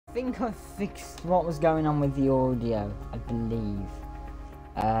think I fixed what was going on with the audio, I believe.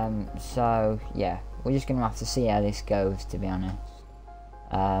 So yeah, we're just gonna have to see how this goes, to be honest.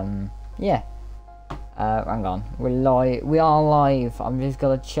 Yeah. Hang on, we're live. We are live. I'm just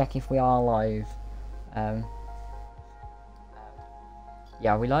gonna check if we are live. Yeah,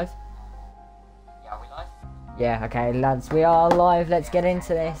 are we live? Yeah, okay, lads, we are live. Let's get into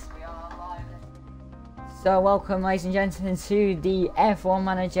this. So, welcome, ladies and gentlemen, to the F1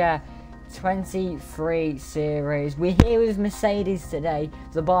 Manager 23 series. We're here with Mercedes today,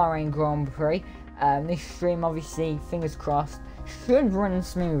 the Bahrain Grand Prix. This stream, obviously, fingers crossed, should run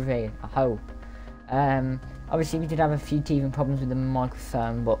smoothly, I hope. Obviously, we did have a few teething problems with the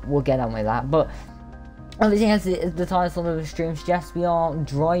microphone, but we'll get on with that. But obviously, as the title of the stream suggests, we are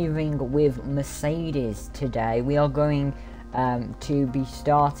driving with Mercedes today. We are going to be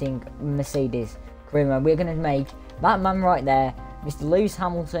starting Mercedes. We're going to make that man right there, Mr. Lewis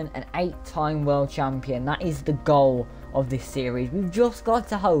Hamilton, an 8-time world champion. That is the goal of this series. We've just got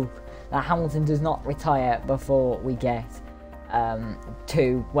to hope that Hamilton does not retire before we get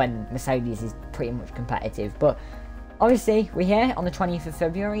to when Mercedes is pretty much competitive. But obviously, we're here on the 20th of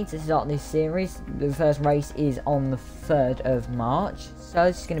February to start this series. The first race is on the 3rd of March, so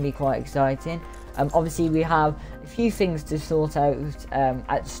it's going to be quite exciting. Obviously, we have a few things to sort out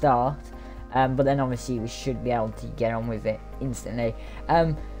at the start. But then obviously we should be able to get on with it instantly.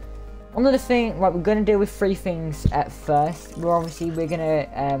 Another thing, right, we're going to deal with 3 things at first. We're going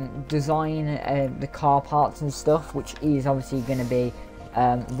to design the car parts and stuff, which is obviously going to be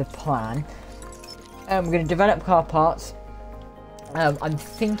the plan. We're going to develop car parts. I'm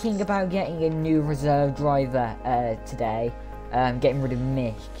thinking about getting a new reserve driver today, getting rid of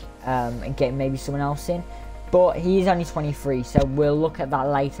Mick and getting maybe someone else in. But he is only 23, so we'll look at that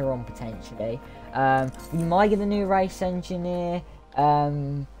later on potentially. We might get a new race engineer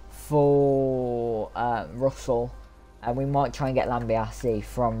for Russell. And we might try and get Lambiase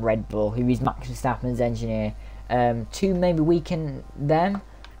from Red Bull, who is Max Verstappen's engineer, to maybe weaken them.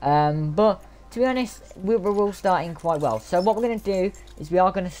 But to be honest, we're all starting quite well. So what we're going to do is we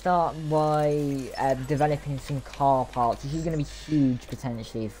are going to start by developing some car parts, which is going to be huge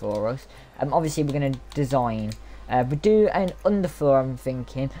potentially for us. Obviously, we're going to design. We do an underfloor, I'm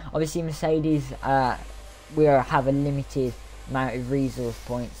thinking. Obviously, Mercedes, we have a limited amount of resource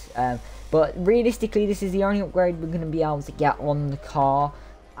points. But realistically, this is the only upgrade we're going to be able to get on the car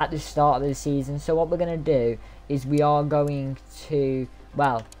at the start of the season. So what we're going to do is we are going to,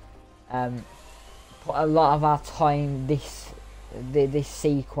 well, put a lot of our time this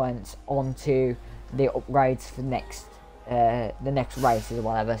sequence onto the upgrades for the next races or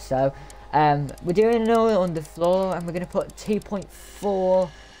whatever. So we're doing another underfloor, and we're going to put 2.4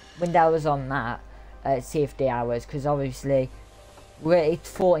 windows on that CFD hours, because obviously it's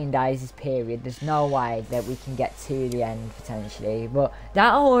 14 days this period. There's no way that we can get to the end potentially, but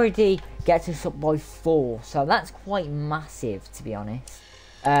that already gets us up by 4, so that's quite massive, to be honest.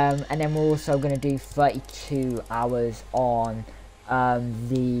 And then we're also going to do 32 hours on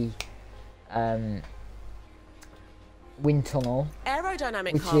the wind tunnel,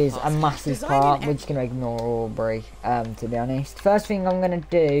 which is a massive part. We're just going to ignore Aubrey, to be honest. First thing I'm going to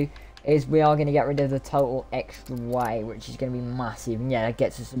do is we are going to get rid of the total extra way, which is going to be massive. And yeah, that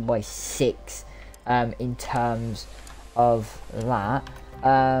gets us by 6 in terms of that.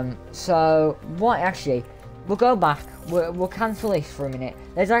 So what actually... We'll go back, we'll cancel this for a minute.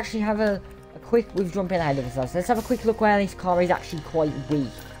 Let's actually have a quick, we've jumped ahead of ourselves. Let's have a quick look where this car is actually quite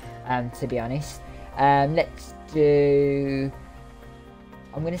weak, to be honest. Let's do,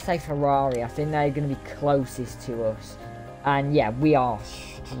 I'm going to say Ferrari. I think they're going to be closest to us. And yeah, we are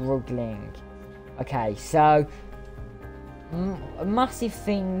struggling. Okay, so a massive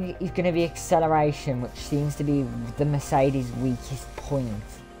thing is going to be acceleration, which seems to be the Mercedes' weakest point.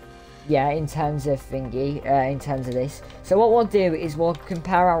 Yeah, in terms of thingy, in terms of this. So what we'll do is we'll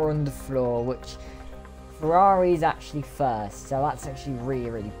compare our underfloor, which Ferrari is actually first. So that's actually really,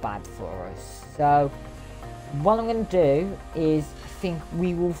 really bad for us. So what I'm going to do is I think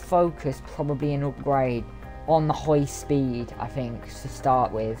we will focus probably an upgrade on the high speed, I think, to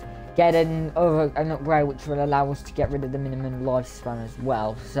start with. Get an upgrade which will allow us to get rid of the minimum lifespan as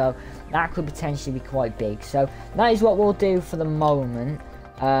well. So that could potentially be quite big. So that is what we'll do for the moment.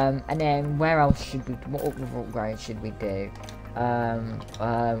 And then where else should we, what other upgrades should we do?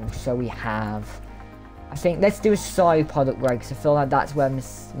 So we have, I think let's do a side pod upgrade, because I feel like that's where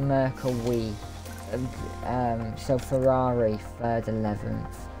Merkel weak. So Ferrari 3rd,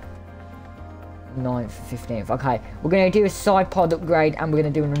 11th, 9th, 15th. Okay, we're going to do a side pod upgrade, and we're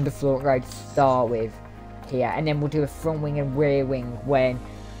going to do an underfloor upgrade to start with here, and then we'll do a front wing and rear wing when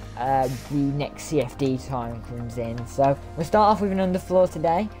the next CFD time comes in. So we'll start off with an underfloor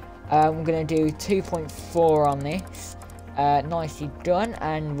today. We're going to do 2.4 on this. Nicely done,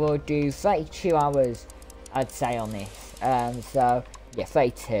 and we'll do 32 hours, I'd say, on this. So yeah,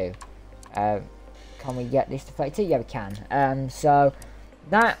 32. Can we get this to 32? Yeah, we can. So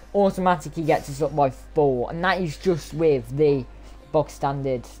that automatically gets us up by 4, and that is just with the box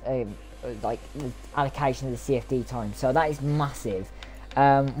standard like the allocation of the CFD time. So that is massive.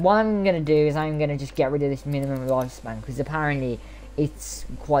 What I'm going to do is I'm going to just get rid of this minimum lifespan, because apparently it's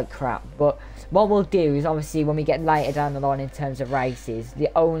quite crap. But what we'll do is, obviously when we get later down the line in terms of races, the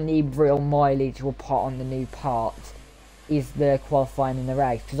only real mileage we'll put on the new parts is the qualifying in the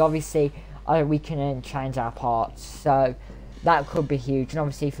race, because obviously we can change our parts, so that could be huge. And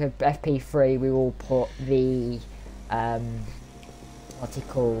obviously for FP3 we will put the what's it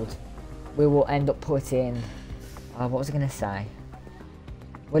called, we will end up putting what was I going to say,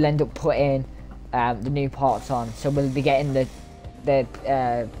 we'll end up putting the new parts on, so we'll be getting the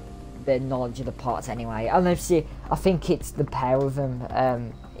knowledge of the parts anyway. And obviously I think it's the pair of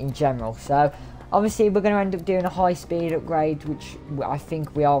them in general. So obviously we're going to end up doing a high speed upgrade, which I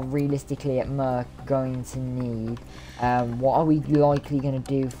think we are realistically at Merc going to need. What are we likely going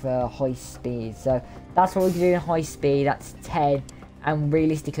to do for high speed? So that's what we're doing, high speed, that's 10, and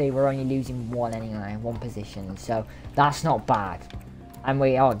realistically we're only losing 1 anyway, 1 position, so that's not bad. And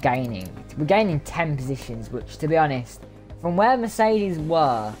we are gaining, we're gaining 10 positions, which, to be honest, from where Mercedes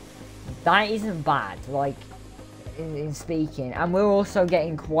were, that isn't bad, like, in speaking. And we're also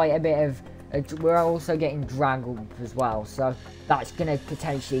getting quite a bit of, we're also getting drag up as well, so that's going to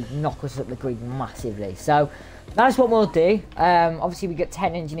potentially knock us up the grid massively. So that's what we'll do. Obviously we got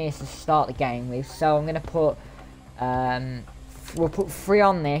 10 engineers to start the game with, so I'm going to put, we'll put 3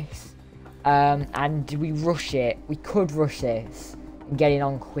 on this, and do we rush it? We could rush this and get it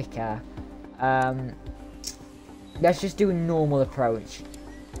on quicker. Let's just do a normal approach.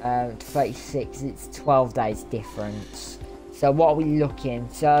 36, it's 12 days difference. So what are we looking?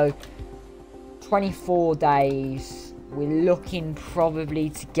 So 24 days. We're looking probably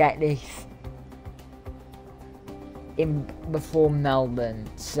to get this in before Melbourne.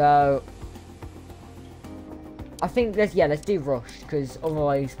 So I think let's do rush, because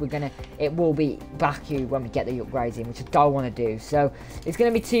otherwise it will be Baku when we get the upgrades in, which I don't want to do. So it's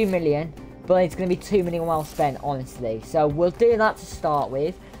going to be 2 million. But it's going to be 2 million well spent, honestly. So we'll do that to start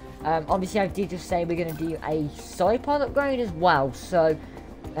with. Obviously, I did just say we're going to do a side pod upgrade as well. So,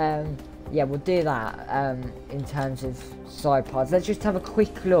 yeah, we'll do that in terms of side pods. Let's just have a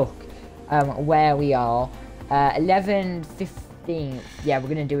quick look where we are. 11, 15. Yeah, we're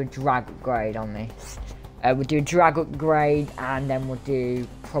going to do a drag upgrade on this. We'll do a drag upgrade, and then we'll do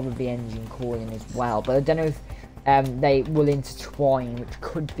probably engine cooling as well. But I don't know if they will intertwine, which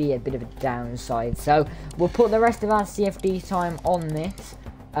could be a bit of a downside. So we'll put the rest of our CFD time on this,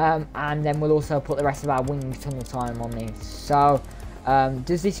 and then we'll also put the rest of our wind tunnel time on this. So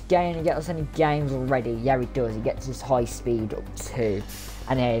does this game get us any games already? Yeah, it does. It gets us high speed up 2,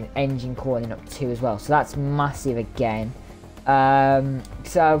 and then engine cooling up 2 as well, so that's massive again.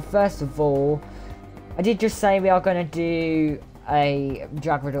 So first of all, I did just say we are going to do a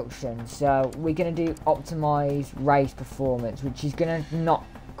drag reduction, so we're going to do optimize race performance, which is going to knock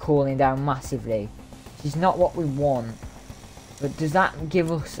cooling down massively, which is not what we want. But does that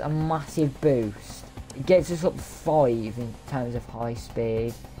give us a massive boost? It gets us up 5 in terms of high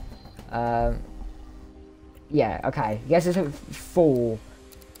speed. Yeah, okay, it gets us up 4,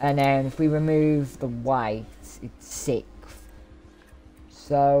 and then if we remove the weight, it's 6.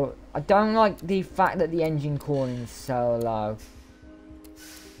 So I don't like the fact that the engine cooling is so low.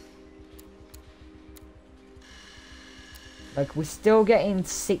 Like, we're still getting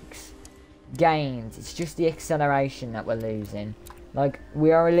 6 gains. It's just the acceleration that we're losing. Like,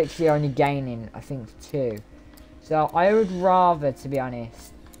 we are literally only gaining, I think, 2. So I would rather, to be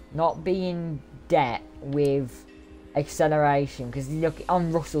honest, not be in debt with acceleration, because look,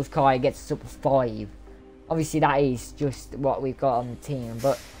 on Russell's car it gets us up to 5. Obviously that is just what we've got on the team,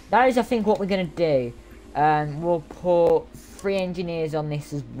 but that is, I think, what we're going to do. We'll put 3 engineers on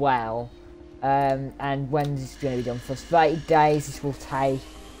this as well. And when this is going to be done for 30 days, this will take,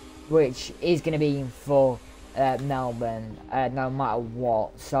 which is going to be for Melbourne, no matter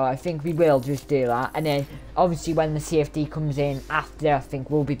what. So I think we will just do that, and then obviously when the CFD comes in after, I think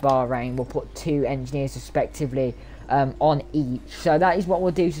will be Bahrain, we'll put 2 engineers respectively on each. So that is what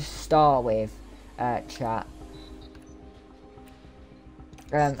we'll do to start with, chat.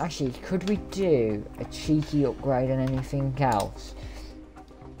 Actually, could we do a cheeky upgrade on anything else?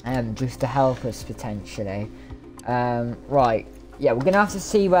 Just to help us potentially. Right, yeah, we're gonna have to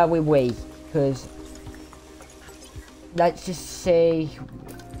see where we because let's just see.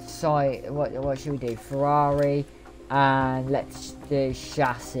 So what should we do? Ferrari, and let's do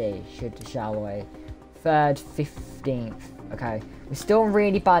chassis. Shall we? 3rd, 15th. Okay, we're still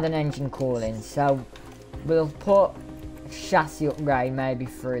really bad on engine cooling, so we'll put chassis upgrade maybe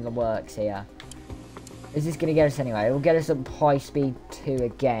through the works here. Is this gonna get us anyway? It will get us up high speed 2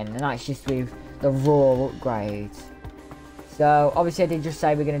 again, and that's just with the raw upgrades. So obviously I did just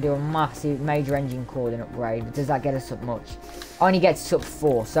say we're going to do a massive major engine cooling upgrade, but does that get us up much? Only gets us up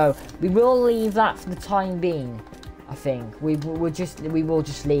 4, so we will leave that for the time being. I think we will just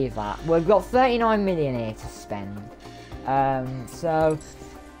leave that. We've got 39 million here to spend, so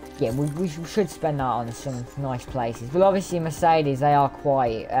yeah, we should spend that on some nice places. But obviously Mercedes, they are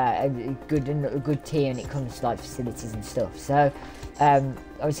quite a good team when it comes to like facilities and stuff. So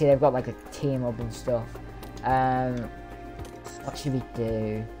obviously they've got like a team up and stuff. What should we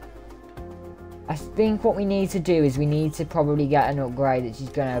do? I think what we need to do is we need to probably get an upgrade that's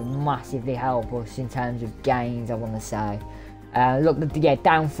just going to massively help us in terms of gains, I want to say. Look, yeah,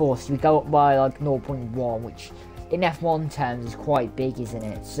 downforce, we go up by like 0.1, which in F1 terms is quite big, isn't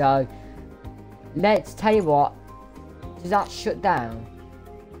it? So, let's tell you what, does that shut down?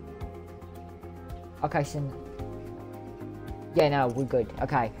 Okay, so, yeah, no, we're good.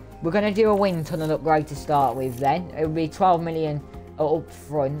 Okay, we're going to do a wind tunnel upgrade to start with then. It will be 12 million up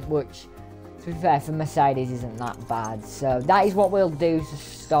front, which, to be fair, for Mercedes isn't that bad. So that is what we'll do to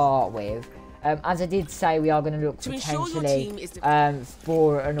start with. As I did say, we are going to look potentially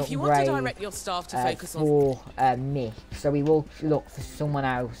for an upgrade for Mick. So we will look for someone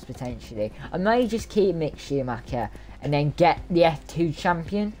else potentially. I may just keep Mick Schumacher and then get the F2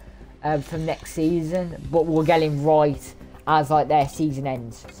 champion from next season. But we'll get him right as like their season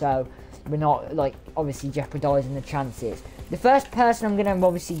ends. So we're not like obviously jeopardising the chances. The first person I'm going to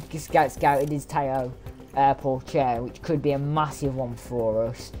obviously get scouted is Teo Porcher, which could be a massive one for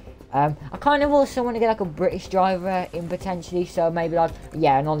us. I kind of also want to get like a British driver in potentially, so maybe like,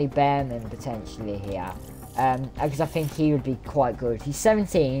 yeah, an Ollie Behrman potentially here. Because I think he would be quite good. He's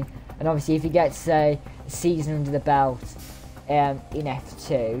 17, and obviously if he gets a season under the belt in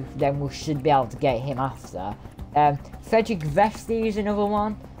F2, then we should be able to get him after. Frederick Vesti is another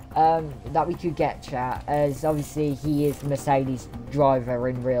one that we could get, chat, as obviously he is Mercedes driver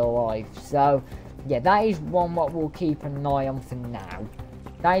in real life. So yeah, that is one what we'll keep an eye on for now.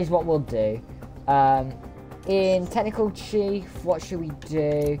 That is what we'll do. In technical chief, what should we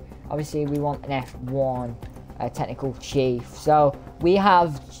do? Obviously we want an F1 technical chief. So we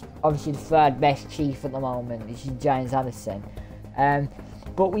have obviously the 3rd best chief at the moment, which is James Addison.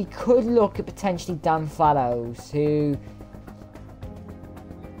 But we could look at potentially Dan Fallows, who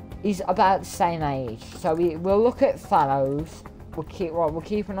is about the same age. So we'll look at Fallows. We'll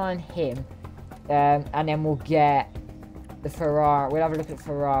keep an eye on him, and then we'll get the Ferrari. We'll have a look at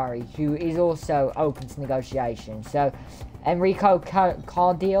Ferrari, who is also open to negotiation. So Enrico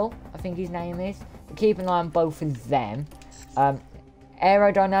Cardiel, I think his name is. We'll keep an eye on both of them.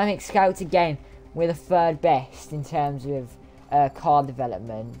 Aerodynamic Scouts, again, we're the 3rd best in terms of car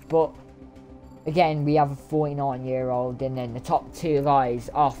development, but again we have a 49-year-old, and then the top 2 guys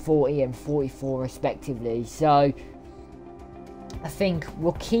are 40 and 44 respectively. So I think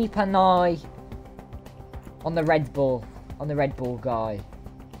we'll keep an eye on the Red Bull guy,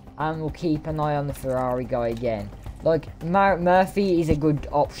 and we'll keep an eye on the Ferrari guy again. Like Murphy is a good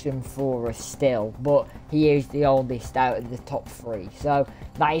option for us still, but he is the oldest out of the top 3, so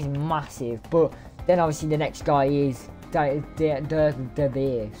that is massive. But then obviously the next guy is Dirk De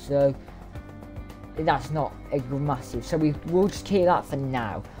Beer, so that's not a massive. So we'll just keep that for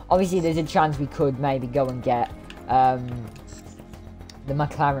now. Obviously there's a chance we could maybe go and get the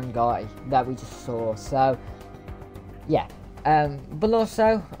McLaren guy that we just saw. So yeah, but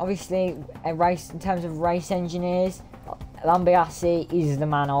also obviously in terms of race engineers, Lambiase is the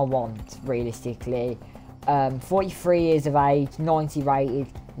man I want realistically. 43 years of age, 90 rated,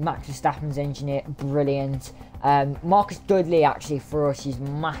 Max Verstappen's engineer, brilliant. Marcus Dudley actually for us is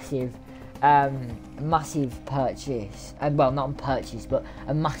massive purchase, well, not a purchase, but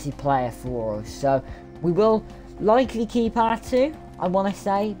a massive player for us. So we will likely keep our 2, I want to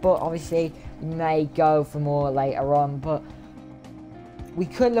say, but obviously we may go for more later on. But we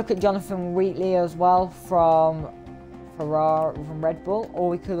could look at Jonathan Wheatley as well from Red Bull, or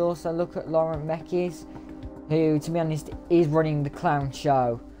we could also look at Laurent Mekies, who, to be honest, is running the clown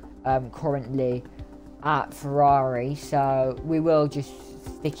show currently at Ferrari. So we will just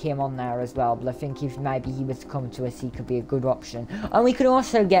stick him on there as well. But I think if maybe he was to come to us, he could be a good option. And we could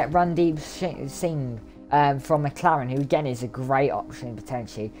also get Randeep Singh from McLaren, who again is a great option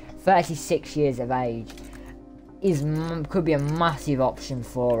potentially. 36 years of age could be a massive option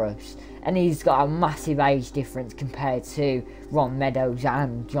for us, and he's got a massive age difference compared to Ron Meadows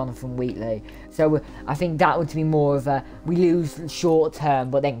and Jonathan Wheatley. So I think that would be more of a we lose short term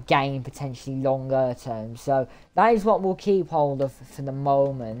but then gain potentially longer term. So that is what we'll keep hold of for the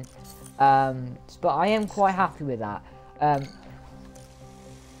moment. But I am quite happy with that.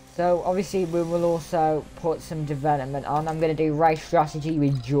 So obviously we will also put some development on. I'm going to do race strategy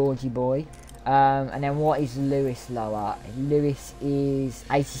with Georgie boy. And then what is Lewis lower? Lewis is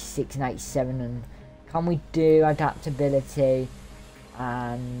 86 and 87, and can we do adaptability?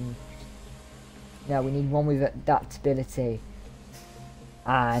 And no, we need one with adaptability.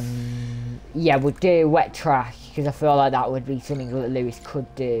 And yeah, we'll do wet track because I feel like that would be something that Lewis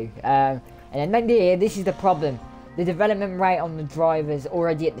could do. And then here, this is the problem. The development rate on the drivers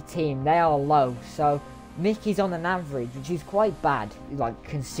already at the team, they are low. So Mickey's on an average, which is quite bad, like,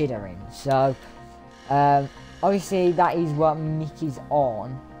 considering. So, obviously, that is what Mickey's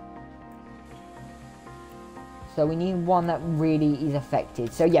on. So, we need one that really is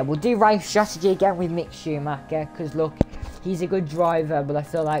affected. So, yeah, we'll do race strategy again with Mick Schumacher. Because, look, he's a good driver, but I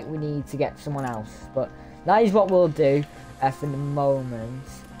feel like we need to get someone else. But that is what we'll do for the moment.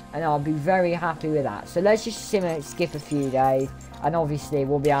 And I'll be very happy with that. So, let's just skip a few days. And, obviously,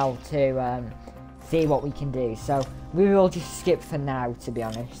 we'll be able to see what we can do. So we will just skip for now, to be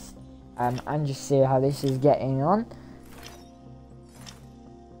honest, and just see how this is getting on.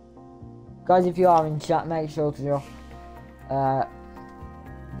 Guys, if you are in chat, make sure to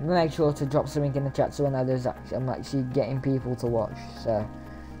drop something in the chat so I know I'm actually getting people to watch. So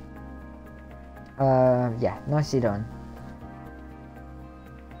yeah, nicely done.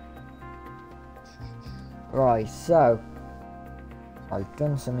 Right, so I've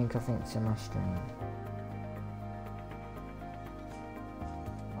done something, I think, to my stream.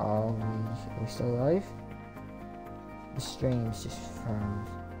 Are we still live? The stream's just froze.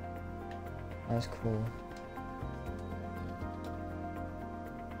 That's cool.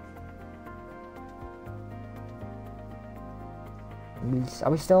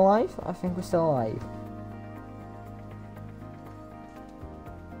 Are we still live? I think we're still live.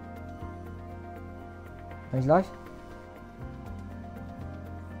 Are we live?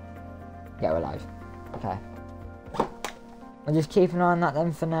 Yeah, we're live. Okay. I'll just keep an eye on that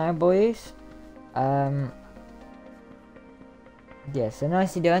then for now, boys. Yeah, so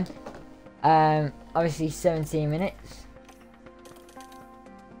nicely done. Obviously 17 minutes.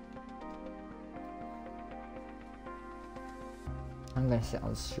 I'm gonna sit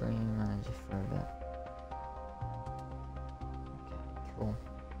on stream manager for a bit. Okay, cool.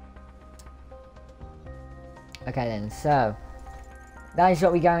 Okay then, so that is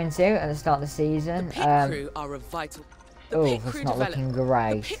what we go into at the start of the season. The pit crew are a vital. Oh, that's not looking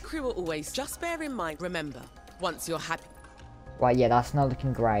great. The pit crew will always just bear in mind. Remember, once you're happy. Right, yeah, that's not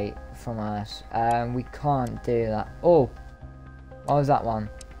looking great from us. We can't do that. Oh, what was that one?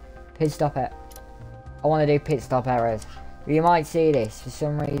 Pit stop it. I want to do pit stop errors. You might see this for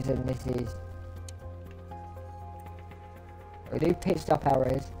some reason. This is. We do pit stop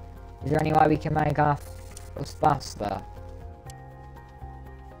errors. Is there any way we can make us faster?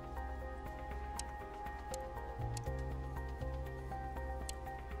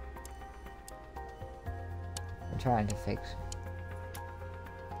 I'm trying to fix.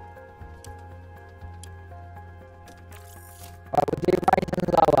 Right, we'll do rising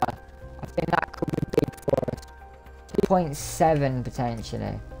lower. I think that could be big for us. 2.7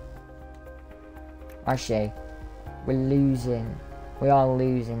 potentially. Actually, we're losing. We are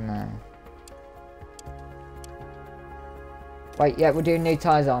losing there. Right, yeah, we're doing new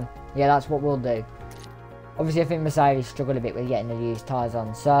tyres on. Yeah, that's what we'll do. Obviously, I think Mercedes struggled a bit with getting the used tyres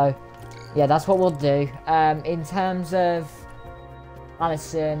on. So, yeah, that's what we'll do. In terms of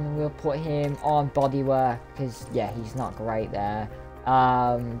Allison, we'll put him on bodywork because, yeah, he's not great there.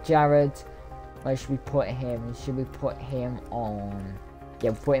 Jared, where should we put him? Should we put him on?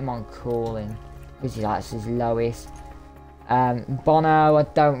 Yeah, we'll put him on cooling because that's his lowest. Bono, I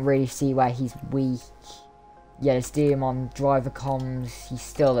don't really see where he's weak. Yeah, let's do him on driver comms. He's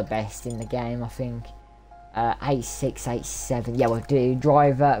still the best in the game, I think. 86, 87. Yeah, we'll do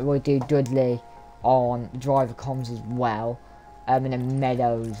driver. We'll do Dudley on driver comms as well. And then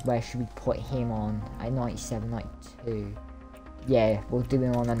Meadows, where should we put him on? At 97, 92. Yeah, we'll do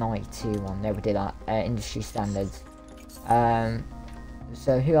him on a 92 one. There, we'll do that. Industry standards.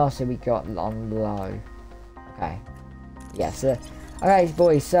 So who else have we got on low? Okay. Yeah, so alright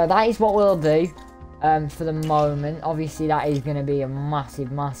boys, so that is what we'll do. for the moment. Obviously that is going to be a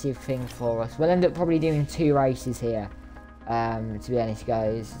massive thing for us. We'll end up probably doing 2 races here, to be honest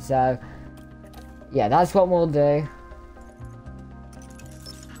guys. So yeah, that's what we'll do.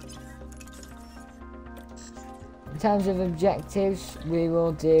 In terms of objectives, we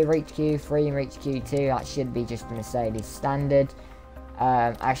will do reach Q3 and reach Q2. That should be just the Mercedes standard.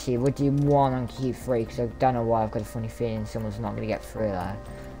 Actually, we'll do 1 on Q3 because I don't know why. I've got a funny feeling someone's not going to get through there.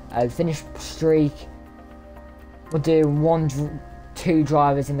 Finish streak. We'll do 2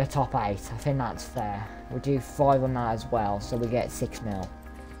 drivers in the top 8. I think that's fair. We'll do 5 on that as well, so we get 6 mil.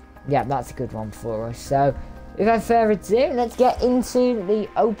 Yeah, that's a good one for us. So, without further ado, let's get into the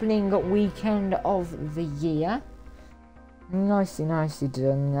opening weekend of the year. Nicely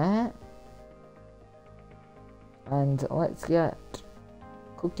done there. And let's get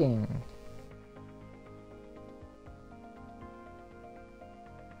cooking.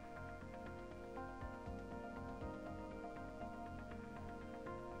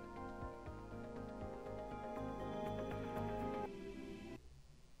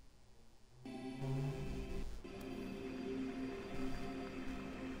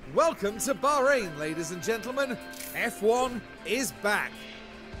 Welcome to Bahrain, ladies and gentlemen. F1 is back.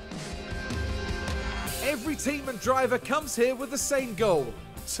 Every team and driver comes here with the same goal,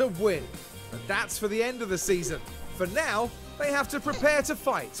 to win. But that's for the end of the season. For now, they have to prepare to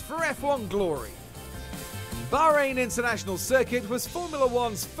fight for F1 glory. Bahrain International Circuit was Formula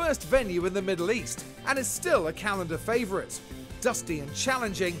One's first venue in the Middle East and is still a calendar favourite. Dusty and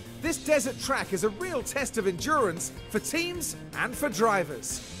challenging, this desert track is a real test of endurance for teams and for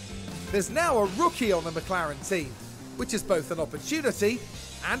drivers. There's now a rookie on the McLaren team, which is both an opportunity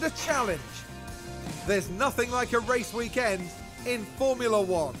and a challenge. There's nothing like a race weekend in Formula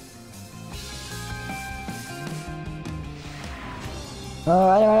One.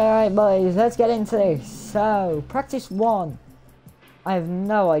 Alright boys, let's get into this. So, practice 1. I have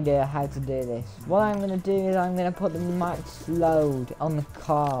no idea how to do this. What I'm going to do is I'm going to put the max load on the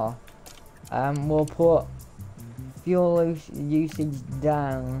car. We'll put fuel usage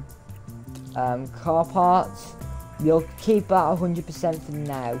down. Car parts, you'll keep that 100% for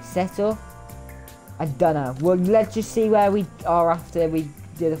now. Setup, I don't know. Well, let's just see where we are after we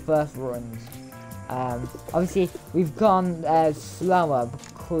do the first runs. Obviously, we've gone slower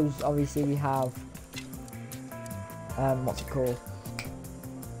because obviously we have what's it called?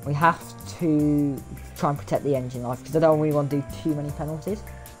 We have to try and protect the engine life because I don't really want to do too many penalties.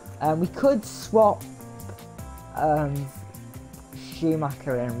 We could swap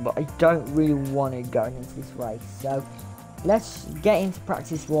Schumacher in, but I don't really want to go into this race. So let's get into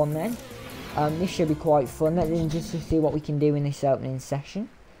practice 1 then. This should be quite fun. Let's just see what we can do in this opening session.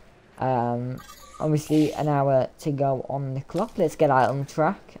 Obviously an hour to go on the clock. Let's get out on the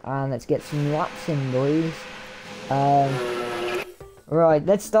track and let's get some laps in, boys. Right,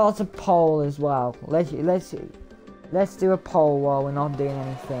 let's start a poll as well. Let's do a poll while we're not doing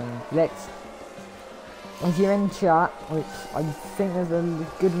anything. If you're in chat, which I think there's a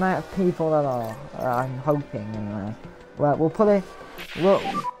good amount of people that are, I'm hoping anyway. Right, we'll put a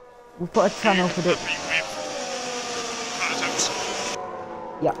channel for the.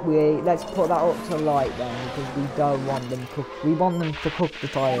 Yeah, let's put that up to light then because we don't want them cook. We want them to cook the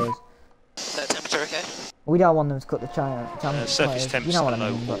tyres. That temperature okay? We don't want them to cook the surface temperature, you know what I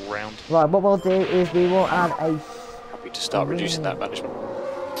low mean, all round. Right, what we'll do is we will add a. Happy to start reducing that management.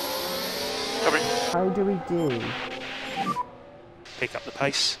 Covering. How do we do? Pick up the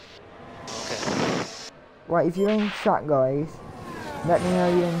pace. Okay. Right, if you're in chat, guys, let me know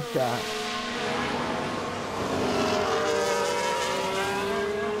you're in chat.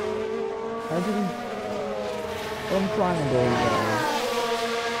 How do we? What I'm trying to do, guys.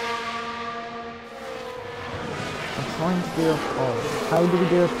 I'm trying to do a poll. How do we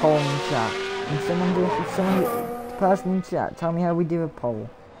do a poll in chat? Can the person in chat, tell me how we do a poll.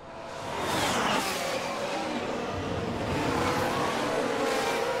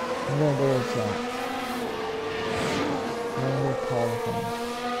 I'm gonna do a chat. I'm gonna do a poll thing.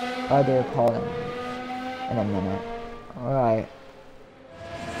 I'll do a poll in a minute. Alright.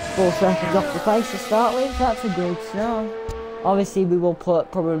 4 seconds off the pace to start with, that's a good start. Obviously we will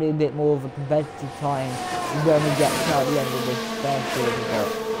put probably a bit more of a competitive time when we get to the end of this first field,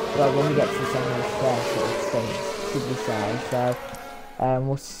 but when we get to the end of this first stage, should we say. So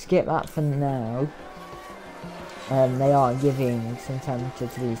we'll skip that for now. They are giving some temperature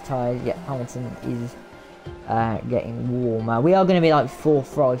to these tyres. Yeah, Hamilton is getting warmer. We are going to be like 4 or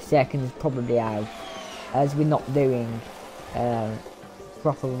 5 seconds probably out, as we're not doing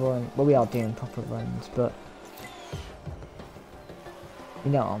proper run. Well, we are doing proper runs, but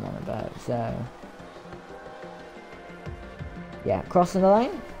you know what I'm on about. So Yeah, crossing the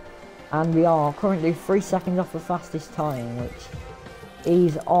lane. And we are currently 3 seconds off the fastest time, which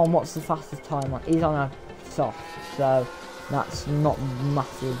is on, what's the fastest time on? He's on a soft, so that's not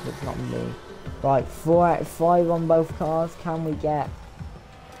massive, it's not big. Right, 4 out of 5 on both cars. Can we get...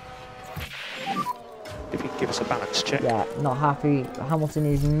 If you can give us a balance check. Yeah, not happy. Hamilton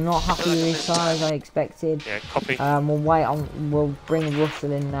is not happy with his car as I expected. Yeah, copy. We'll wait on, we'll bring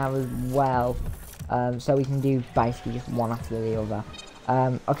Russell in now as well. So we can do basically just one after the other.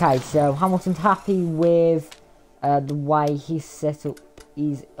 Okay, so Hamilton's happy with the way his setup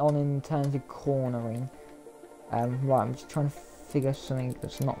is on in terms of cornering. Right, I'm just trying to figure something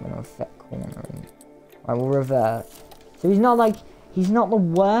that's not going to affect cornering. Right, we'll revert. So he's not like, he's not the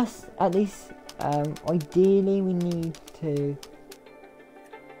worst at this. Ideally we need to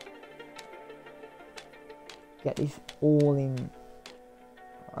get this all in.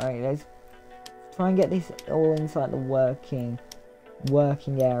 Alright, let's try and get this all inside the working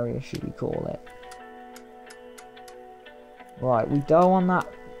area, should we call it. Right, we don't want that,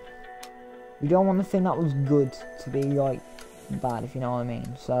 we don't want the thing that was good to be like bad, if you know what I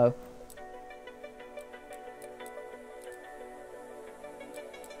mean. So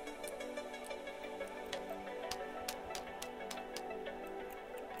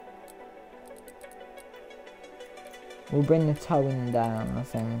we'll bring the towing down, I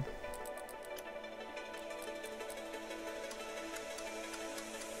think.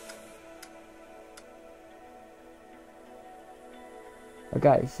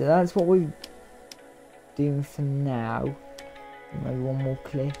 Okay, so that's what we're doing for now. Maybe one more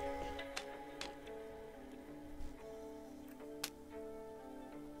click.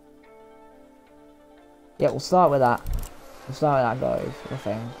 Yeah, we'll start with that. We'll start with that, guys, I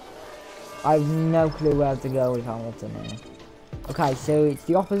think. I have no clue where to go with Hamilton here. Okay, so it's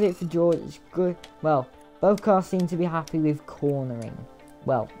the opposite for George. It's good. Well, both cars seem to be happy with cornering.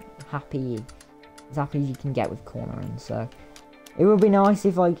 Well, happy. As happy as you can get with cornering, so... It would be nice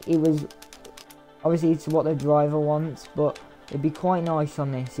if, like, it was... Obviously, it's what the driver wants, but it'd be quite nice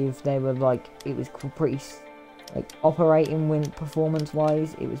on this if they were, like, it was pretty... Like, operating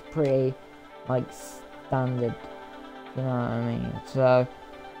performance-wise, it was pretty, like, standard. You know what I mean? So...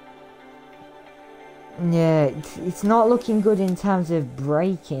 Yeah, it's not looking good in terms of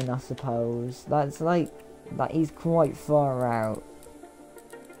braking, I suppose. That's, like... That is quite far out.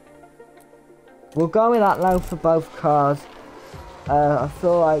 We'll go with that low for both cars. I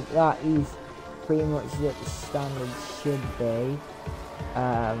feel like that is pretty much what the standard should be.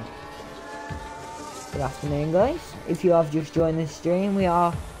 Good afternoon, guys. If you have just joined this stream, we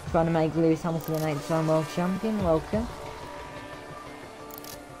are trying to make Lewis Hamilton an 8-time world champion. Welcome.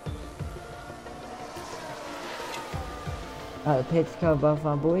 The pits cover both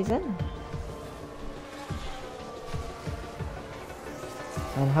our boys in.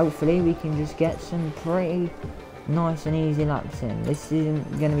 And hopefully we can just get some pretty nice and easy laps in. This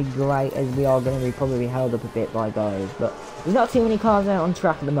isn't going to be great as we are going to be probably held up a bit by guys, but there's not too many cars out on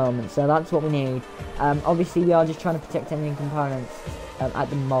track at the moment, so that's what we need. Obviously we are just trying to protect engine components at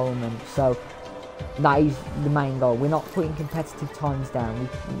the moment, so that is the main goal. We're not putting competitive times down.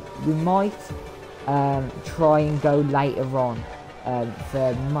 We might try and go later on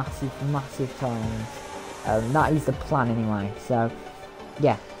for massive times. That is the plan anyway, so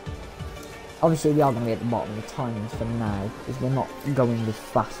yeah. Obviously we are going to be at the bottom of the timings for now, because we're not going as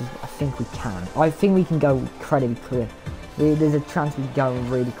fast as I think we can. I think we can go incredibly quick. There's a chance we go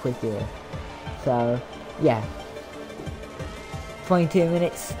really quick here. So, yeah. 22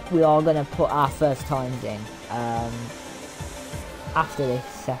 minutes, we are going to put our first times in after this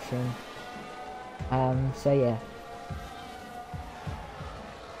session. So yeah.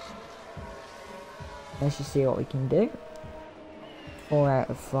 Let's just see what we can do. 4 out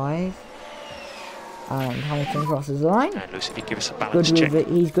of 5. And Hamilton crosses the line. And Lucy, give us a balance check.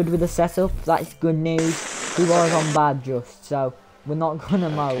 He's good with the setup. That's good news. He was on bad just, so we're not gonna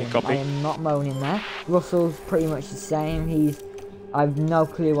moan. I am not moaning there. Russell's pretty much the same. I've no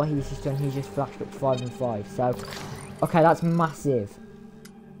clue what he's just done. He's just flashed up 5 and 5. So, okay, that's massive.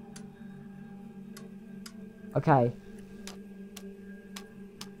 Okay.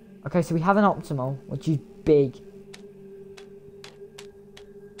 Okay, so we have an optimal, which is big.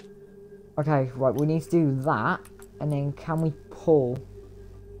 Okay, right, we need to do that, and then can we pull?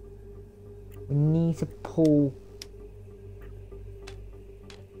 We need to pull.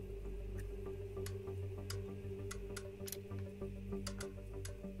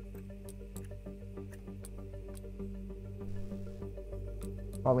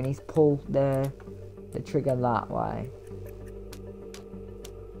 Right, we need to pull the trigger that way.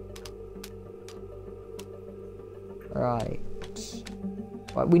 Right.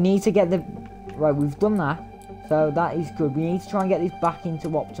 Right, we need to get the... Right, we've done that. So that is good. We need to try and get this back into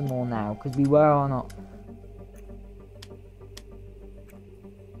optimal now, because we were on...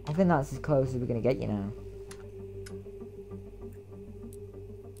 I think that's as close as we're going to get you now.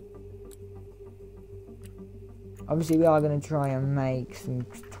 Obviously, we are going to try and make some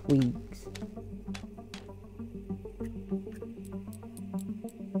tweaks.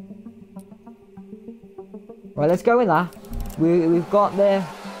 Right, let's go with that. We've got the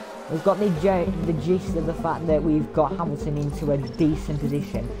gist of the fact that we've got Hamilton into a decent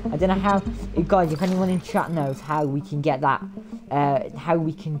position. I don't know how, guys, if anyone in chat knows how we can get that, how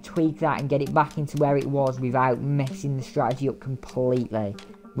we can tweak that and get it back into where it was without messing the strategy up completely,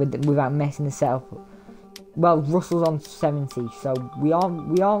 without messing the setup up. Well, Russell's on 70, so we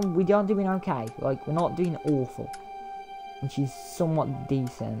are doing okay. Like, we're not doing awful, which is somewhat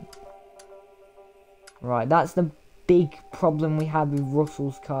decent. Right, that's the big problem we had with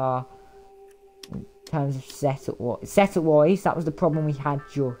Russell's car in terms of setup-wise. That was the problem we had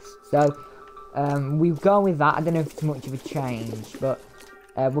just. So, we've gone with that. I don't know if it's much of a change, but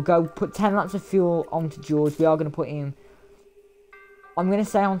we'll go put 10 laps of fuel onto George. We are going to put him, I'm going to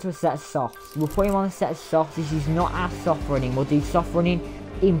say, onto a set of softs. We'll put him on a set of softs. This is not our soft running. We'll do soft running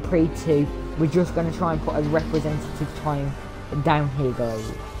in pre-2. We're just going to try and put a representative time down here,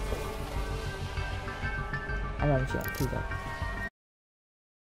 guys. I don't know, keep up.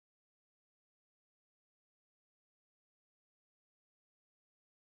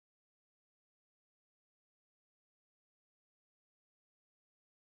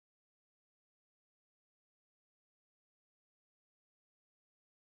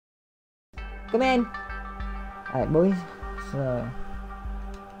 Come in! Alright, boys. So...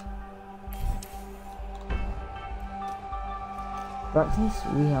 practice,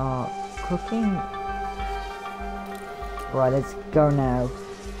 we are cooking. Right, let's go now.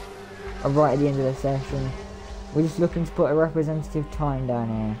 Right at the end of the session. We're just looking to put a representative time down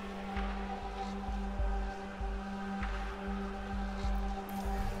here.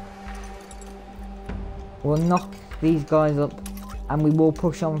 We'll knock these guys up and we will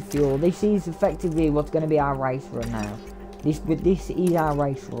push on fuel. This is effectively what's going to be our race run now. This is our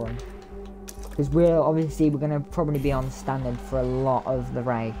race run. Because we're going to probably be on standard for a lot of the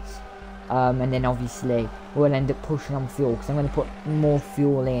race. And then obviously we'll end up pushing on fuel because I'm going to put more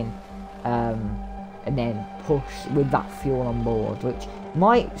fuel in and then push with that fuel on board, which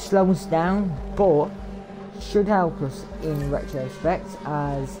might slow us down but should help us in retrospect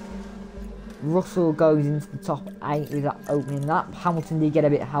as Russell goes into the top 8 with that opening lap. Hamilton did get a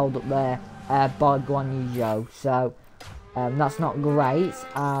bit held up there by Guan Yu Zhou, so that's not great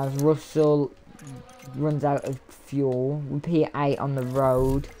as Russell runs out of fuel. We P8 on the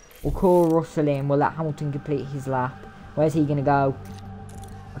road. We'll call Russell in, we'll let Hamilton complete his lap. Where's he going to go?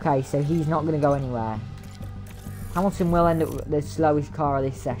 Okay, so he's not going to go anywhere. Hamilton will end up with the slowest car of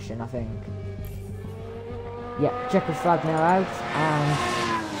this session, I think. Yep, checkered flag now out, and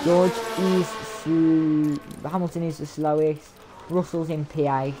George is Hamilton is the slowest. Russell's in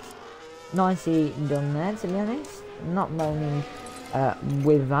P8. Nicely done there, to be honest. Not moaning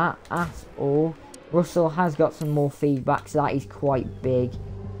with that at all. Russell has got some more feedback, so that is quite big.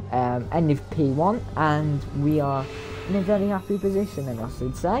 End of P1, and we are in a very happy position, I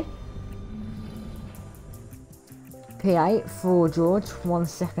should say. P8 for George, 1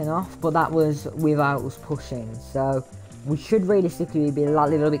 second off, but that was without us pushing, so we should realistically be a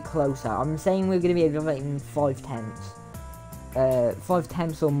little bit closer. I'm saying we're going to be in 5 tenths. 5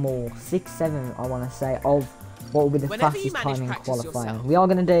 tenths or more, 6, 7 I want to say, of what will be the fastest time in qualifying. Yourself, we are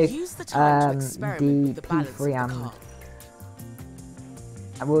going to do the P3 and...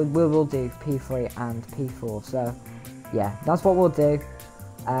 We'll do P3 and P4, so yeah, that's what we'll do.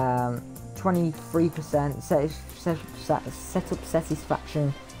 23% setup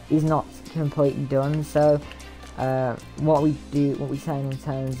satisfaction is not completely done, so what we saying in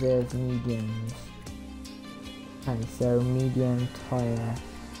terms of mediums. Okay, so medium tyre.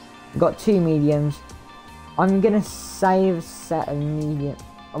 We've got 2 mediums. I'm gonna save a set of medium.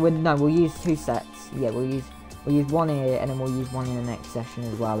 No, we'll use 2 sets. Yeah, we'll use 1 here, and then we'll use 1 in the next session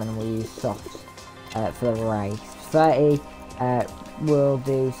as well, and then we'll use softs for the race. 30, we'll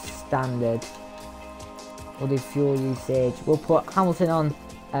do standard. We'll do fuel usage. We'll put Hamilton on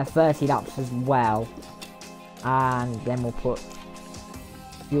 30 laps as well, and then we'll put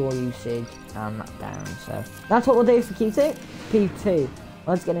fuel usage and that down. So that's what we'll do for Q2. P2.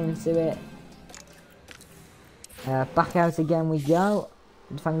 Let's get into it. Back out again we go.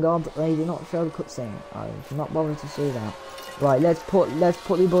 Thank God they did not show the cutscene. I was not bothered to see that. Right, let's put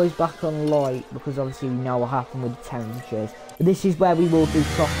the boys back on light because obviously we know what happened with the temperatures. This is where we will do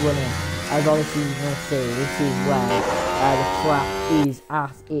soft running. As obviously you can see, this is where the track is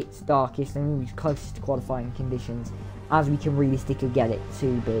at its darkest and closest to qualifying conditions as we can realistically get it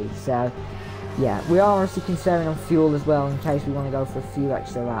to be. So yeah, we are obviously conserving on fuel as well in case we want to go for a few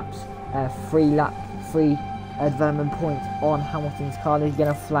extra laps. Free development point on Hamilton's car is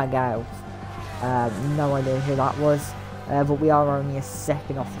going to flag out. No idea who that was, but we are only a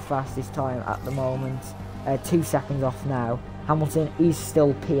second off the fastest time at the moment. 2 seconds off now. Hamilton is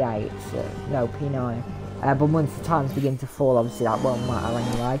still P8, no P9. But once the times begin to fall, obviously that won't matter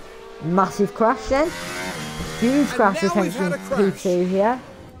anyway. Massive crash then. Huge crash potential in P2 here.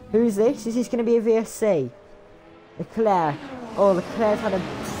 Who's this? Is this going to be a VSC? Leclerc. Oh, Leclerc's had a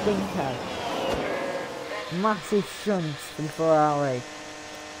stinker. Massive shunts for the Ferrari.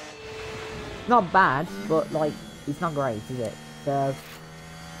 Not bad, but like, it's not great, is it? So,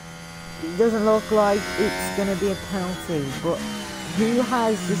 it doesn't look like it's going to be a penalty, but who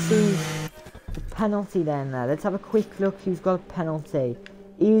has received the penalty then there? Let's have a quick look who's got a penalty.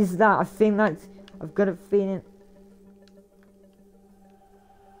 Is that, I think that's, I've got a feeling.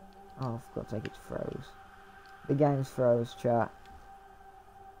 Oh, I forgot to take it froze. The game's froze, chat.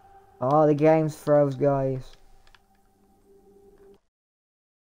 Oh, the game's froze, guys.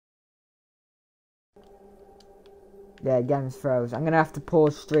 Yeah, game's froze. I'm gonna have to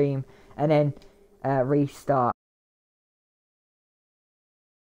pause stream and then restart.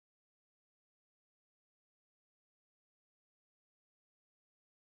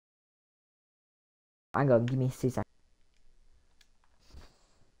 Hang on, give me 2 seconds.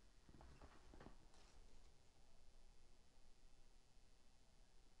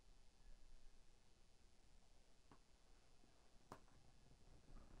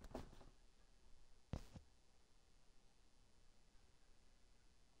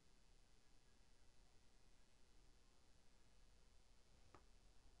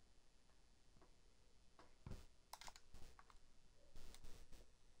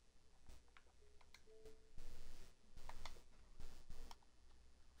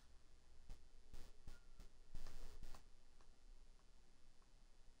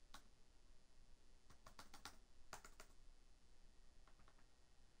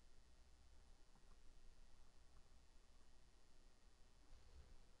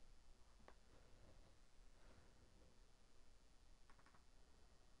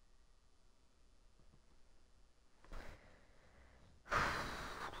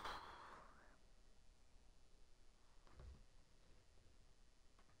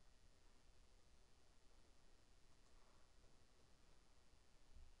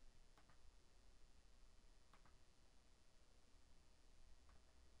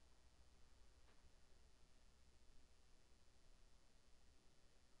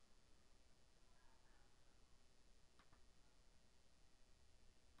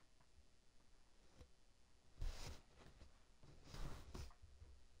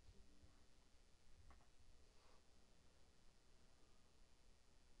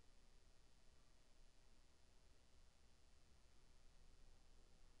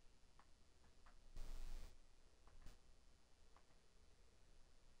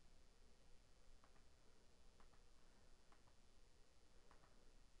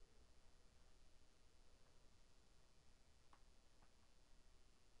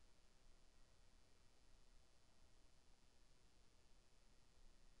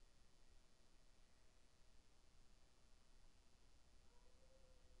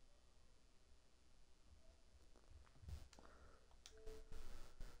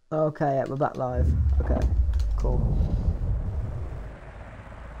 Okay, yeah, we're back live. Okay, cool.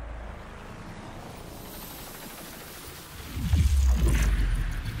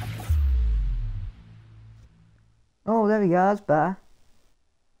 Oh, there we go, that's better.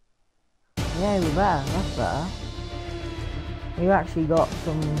 Yeah, we're better, that's better. You actually got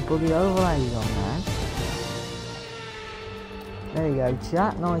some bloody overlays on there. There you go,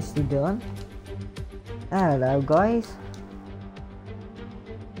 chat, nicely done. Hello, guys.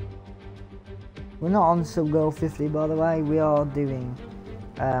 We're not on sub-goal 50, by the way. We are doing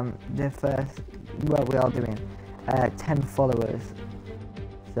the first, well, we are doing 10 followers.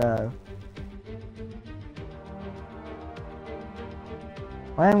 So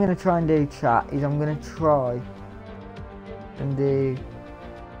what I'm going to try and do, chat, is I'm going to try and do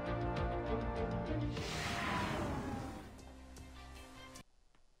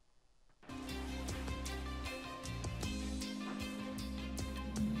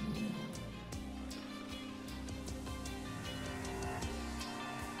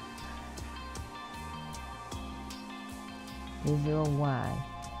Is there a way?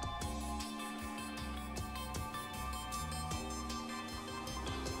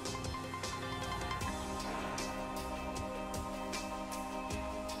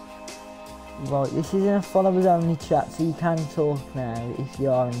 Right, this isn't a followers only chat, so you can talk now if you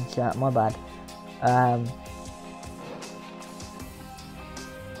are in chat, my bad.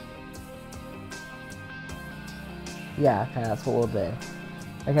 Yeah, okay, that's what we'll do.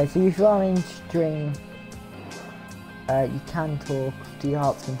 Okay, so if you are in stream, you can talk to your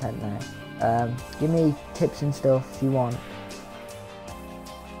heart's content now. Give me tips and stuff if you want.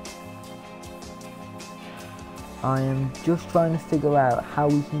 I am just trying to figure out how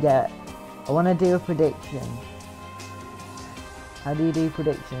we can get... I want to do a prediction. How do you do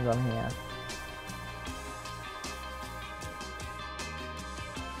predictions on here?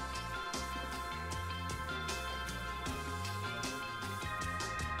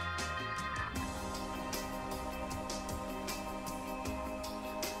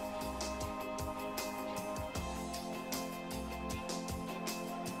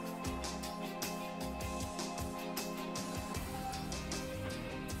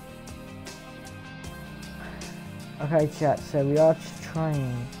 Okay chat, so we are just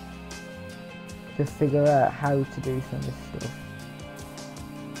trying to figure out how to do some of this stuff.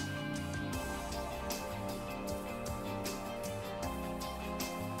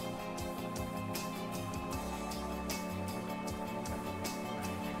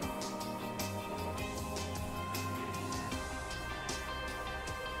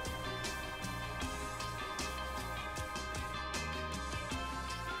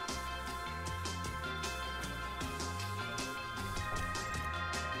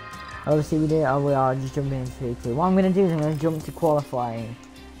 Obviously we are just jumping into P2. What I'm going to do is I'm going to jump to qualifying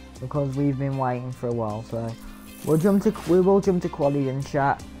because we've been waiting for a while. So we will jump to quality and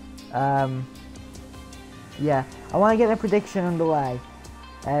chat. Yeah, I want to get a prediction underway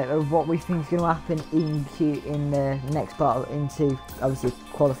of what we think is going to happen in the next part into obviously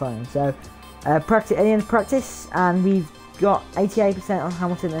qualifying. So practice at the end of practice, and we've got 88% on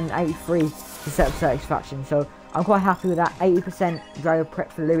Hamilton and 83% of satisfaction. So I'm quite happy with that. 80% driver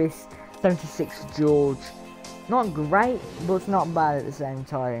prep for Lewis, 76 for George. Not great, but it's not bad at the same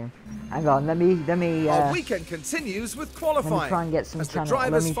time. Hang on, let me. Our weekend continues with qualifying. Let me try and get some channel.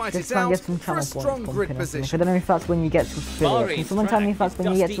 Let me just try and get some channel points. I don't know if that's when you get to affiliate. Can someone tell me if that's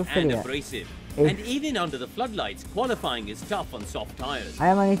when you get to affiliate? And even under the floodlights, qualifying is tough on soft tires. I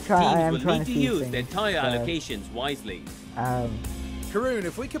am trying Teams will need to use their tire allocations wisely. Karun,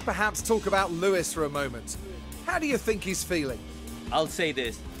 if we could perhaps talk about Lewis for a moment. How do you think he's feeling? I'll say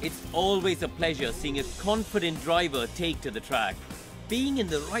this, it's always a pleasure seeing a confident driver take to the track. Being in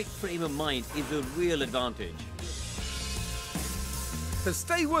the right frame of mind is a real advantage. So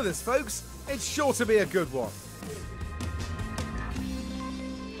stay with us, folks. It's sure to be a good one.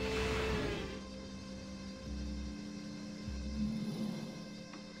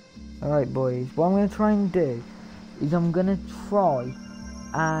 Alright boys, what I'm going to try and do is I'm going to try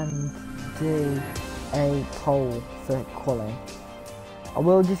and do a poll for quali. I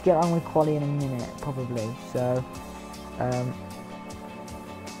will just get on with quali in a minute probably, so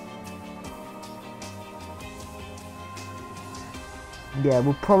yeah,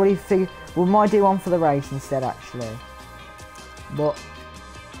 we'll probably we might do one for the race instead actually, but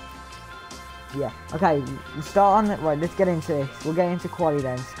yeah, okay, we'll start on right, let's get into this. We'll get into quali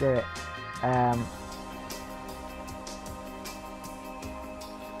then, screw it.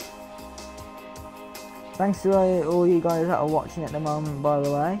 Thanks to all you guys that are watching at the moment, by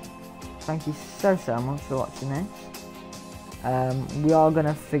the way. Thank you so much for watching this. We are going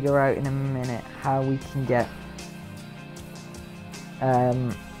to figure out in a minute how we can get...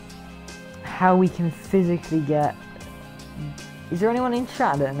 how we can physically get... Is there anyone in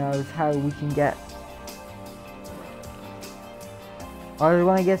chat that knows how we can get... I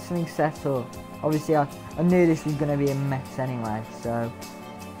want to get something set up. Obviously, I knew this was going to be a mess anyway, so...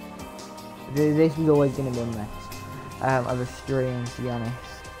 This was always going to be a mess of a stream, to be honest.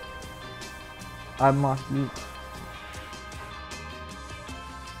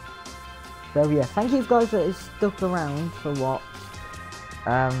 So yeah, thank you guys that stuck around for what.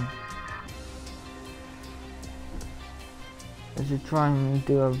 Let's just try and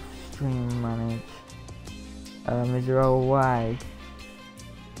do a stream manage. Is there a way?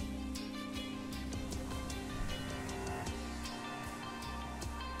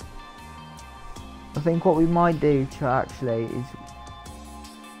 I think what we might do actually is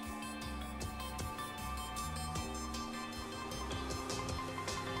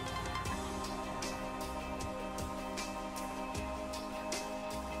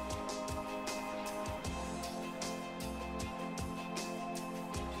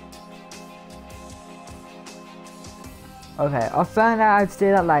okay, I'll find out how to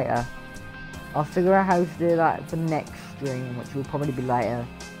do that later. I'll figure out how to do that for next stream, which will probably be later.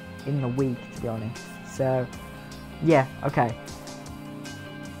 in the week, to be honest. So, yeah, okay.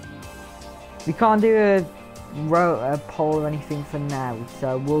 We can't do a poll or anything for now,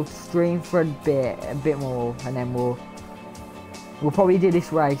 so we'll stream for a bit more, and then we'll probably do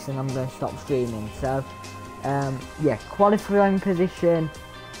this race, and I'm going to stop streaming. So, yeah, qualifying position.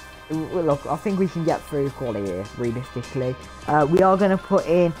 Look, I think we can get through quali here, realistically. We are going to put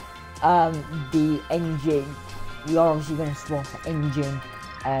in the engine. We are obviously going to swap engine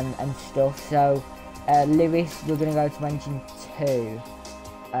and stuff. So, Lewis, we're going to go to engine 2.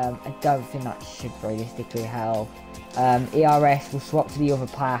 I don't think that should realistically help. ERS will swap to the other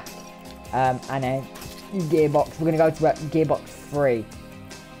pack, and then gearbox, we're going to go to gearbox 3.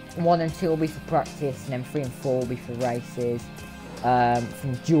 1 and 2 will be for practice, and then 3 and 4 will be for races.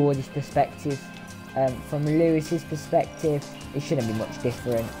 From George's perspective, from Lewis's perspective, it shouldn't be much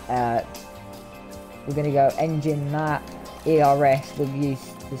different. We're going to go engine that, ERS we'll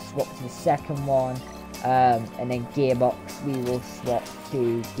use to swap to the second one. And then gearbox we will swap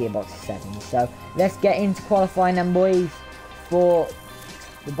to gearbox 7. So let's get into qualifying then, boys, for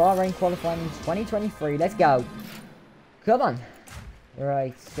the Bahrain qualifying in 2023. Let's go. Come on.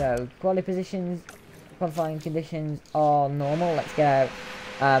 Right, so qualifying conditions are normal. Let's go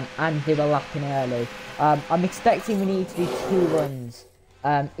and do a lapping early. I'm expecting we need to do 2 runs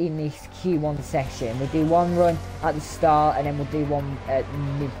in this Q1 session. We'll do 1 run at the start, and then we'll do 1 at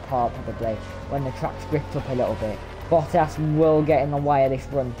mid part, probably when the track's gripped up a little bit. Bottas will get in the way of this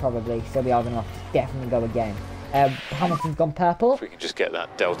run probably, so we are going to have to definitely go again. Hamilton's gone purple. If we can just get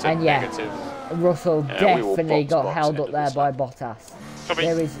that delta and yeah, negative. Russell definitely got held up there by Bottas. Copy.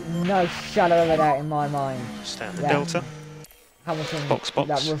 There is no shadow of a doubt in my mind. Stand the delta. Hamilton, box, that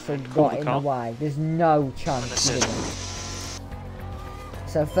Russell got in the way. There's no chance he didn't.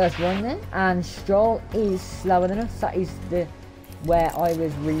 So first run then, and Stroll is slower than us. That is where I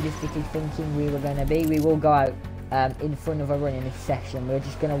was realistically thinking we were going to be. We will go out in front of a run in this session. We're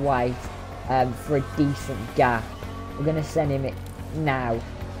just going to wait for a decent gap. We're going to send him it now,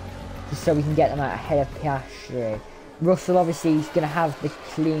 just so we can get them out ahead of Piastri. Russell obviously is going to have the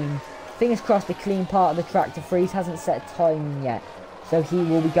clean, fingers crossed, the clean part of the track to freeze. Hasn't set a time yet, so he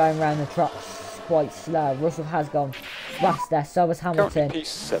will be going around the track quite slow. Russell has gone faster, so has Hamilton.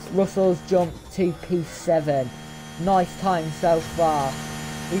 Russell's jumped to P7. Nice time so far.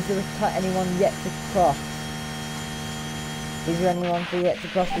 Is there anyone yet to cross? Is there anyone yet to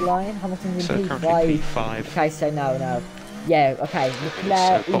cross the line? Hamilton's in P5. P5. Okay, so no. Yeah, okay.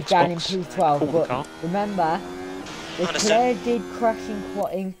 Leclerc is down in P12, but remember, Leclerc did crash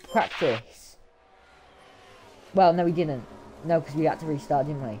in practice. Well, no, he didn't. No, because we had to restart,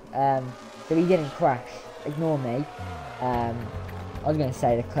 didn't we? So he didn't crash. Ignore me. I was going to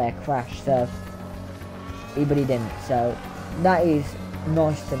say Leclerc crashed, so but he didn't. So that is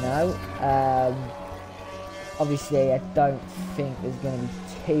nice to know. Obviously, I don't think there's going to be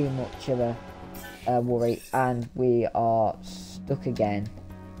too much of a worry, and we are stuck again.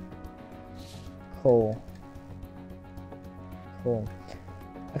 Cool.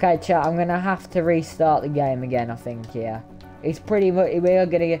 Okay, chat. I'm going to have to restart the game again, I think. Yeah, it's pretty much we're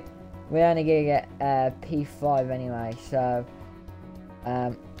only gonna get P5 anyway, so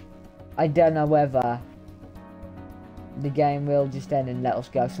I don't know whether the game will just end and let us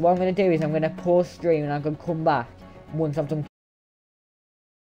go. So what I'm gonna do is I'm gonna pause stream, and I'm gonna come back once I've done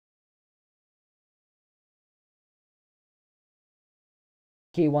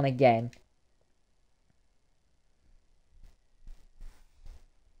Q1 again.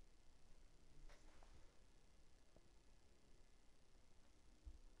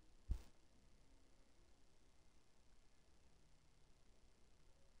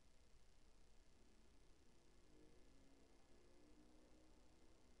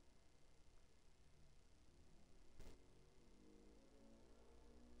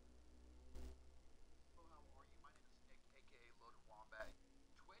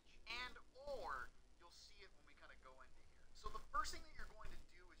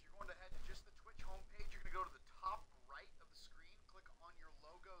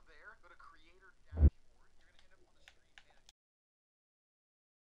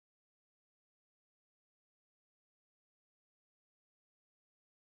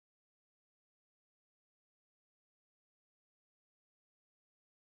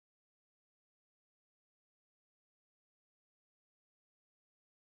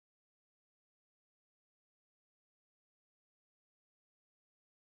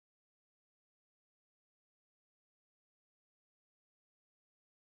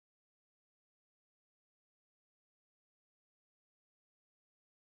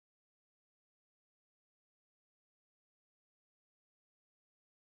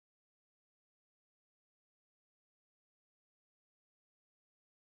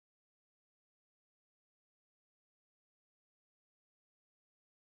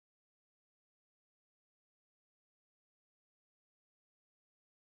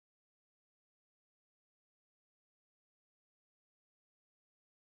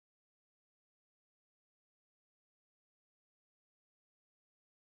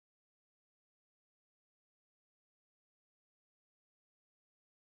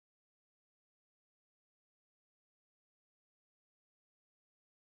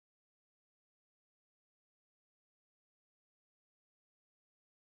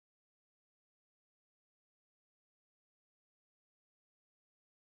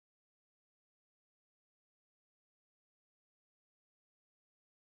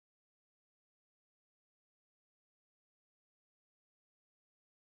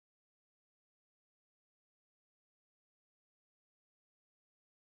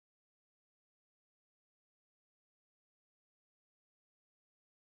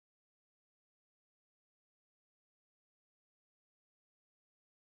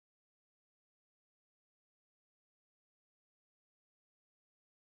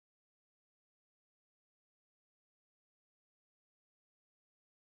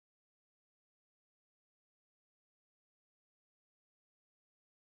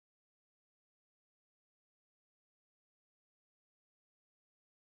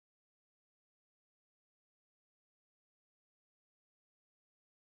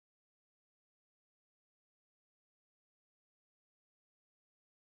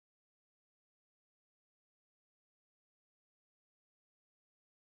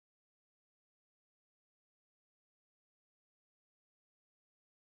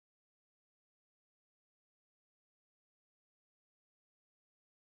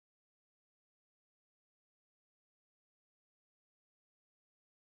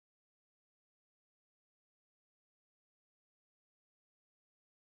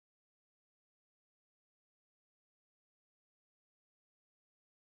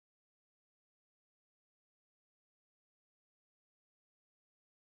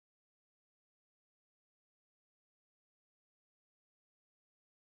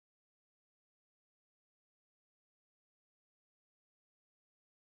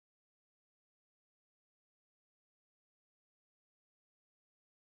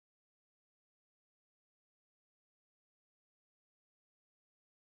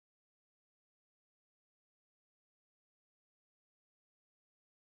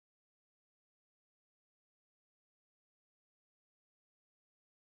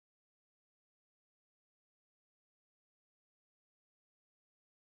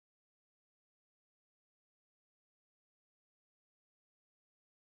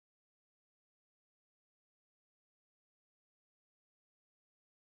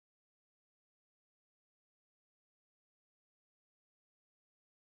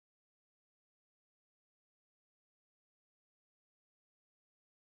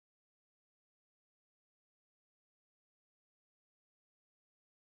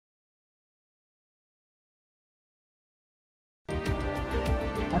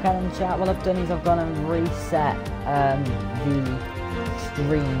 Okay, then chat, what I've done is I've gone and reset the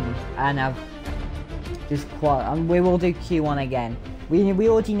stream, and I've just and we will do Q1 again. We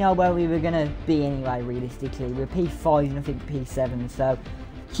already know where we were going to be anyway, realistically. We're P5 and I think P7, so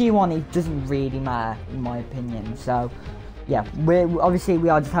Q1 it doesn't really matter in my opinion. So yeah, we are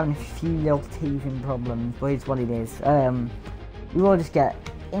just having a few little teething problems, but it's what it is. We will just get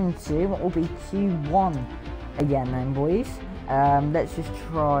into what will be Q1 again then, boys. Let's just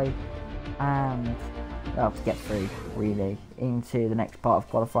try and get through really into the next part of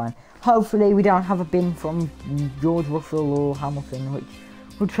qualifying. Hopefully we don't have a bin from George Russell or Hamilton,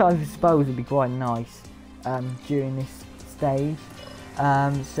 which I suppose would be quite nice during this stage.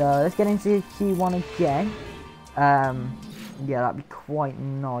 So let's get into Q1 again. Yeah, that'd be quite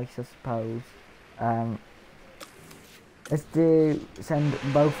nice, I suppose. Let's send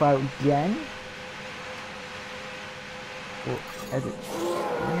both out again.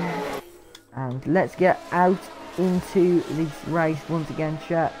 And let's get out into this race once again,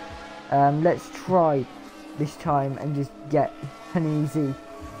 chat. Let's try this time and just get an easy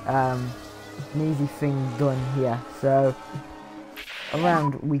thing done here. So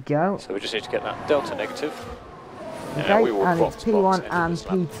around we go. So we just need to get that delta negative. Okay, and it's P1 and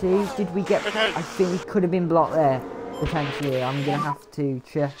P2. Did we get? I think we could have been blocked there potentially. I'm gonna have to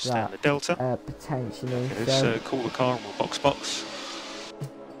check that. The delta. Potentially. So call the car and we'll box.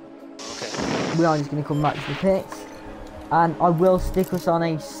 Okay. We are just gonna come back to the pits. And I will stick us on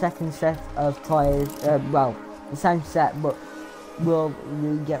a second set of tyres, well, the same set, but we'll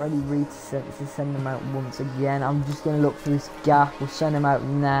get ready to send them out once again. I'm just going to look for this gap. We'll send them out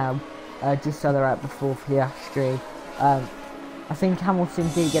now, just so they're out before Piastri. I think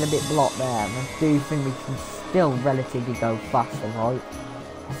Hamilton did get a bit blocked there, and I do think we can still relatively go faster, right?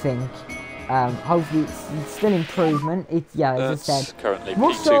 I think. Hopefully it's still improvement. Yeah, as I said. Currently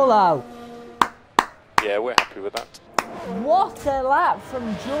Russell! Yeah, we're happy with that. What a lap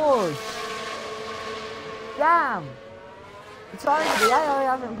from George! Damn! It's either the AI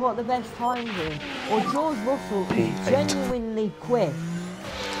haven't put the best times in, or George Russell is genuinely quick.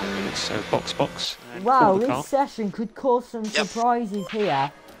 So box. Wow, this session could cause some surprises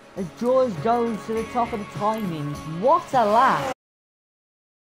here as George goes to the top of the timings. What a lap!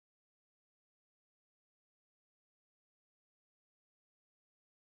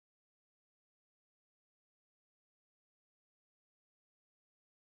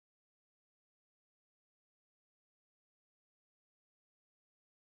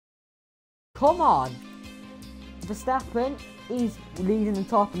 Come on! Verstappen is leading the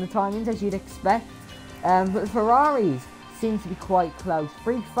top in the timings as you'd expect, but the Ferraris seem to be quite close.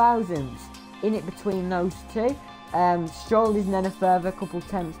 3,000s in it between those two. Stroll is then a further couple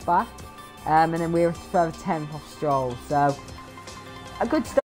tenths back, and then we're a further 10th off Stroll. So a good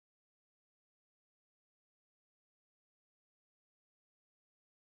start.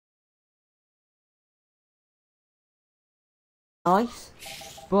 Nice.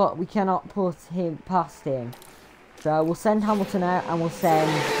 But we cannot put him past him. So we'll send Hamilton out and we'll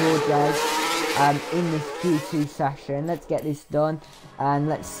send George out in this Q2 session. Let's get this done and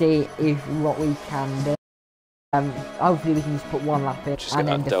let's see what we can do. Hopefully we can just put one lap in and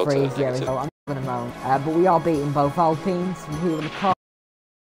then defreeze the area. I'm not going to moan. But we are beating both Alpines. Who in the car?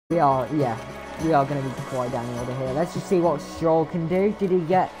 We are going to be quite down the order here. Let's just see what Stroll can do. Did he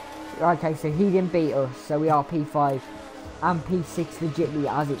get... Okay, so he didn't beat us. So we are P5. And P6 legitly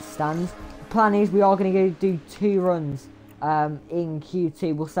as it stands. The plan is we are going to do 2 runs in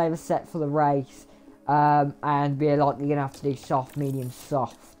Q2. We'll save a set for the race. And we're likely going to have to do soft, medium,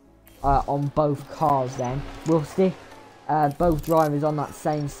 soft on both cars then. We'll stick both drivers on that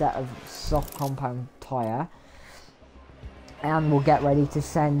same set of soft compound tyre. And we'll get ready to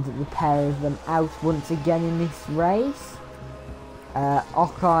send the pair of them out once again in this race.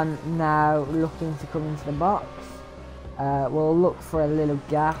 Ocon now looking to come into the box. We'll look for a little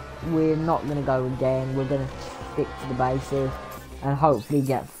gap. We're not going to go again. We're going to stick to the bases and hopefully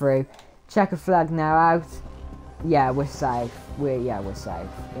get through. Checker flag now out. Yeah, we're safe. We're safe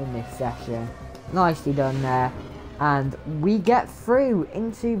in this session. Nicely done there. And we get through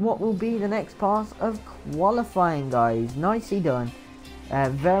into what will be the next part of qualifying, guys. Nicely done.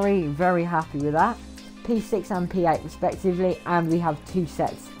 Very, very happy with that. P6 and P8 respectively. And we have 2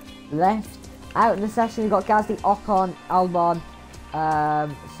 sets left. Out in the session, we've got Gasly, Ocon, Albon,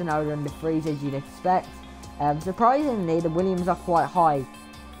 Tsunoda and De Vries, as you'd expect. Surprisingly, the Williams are quite high,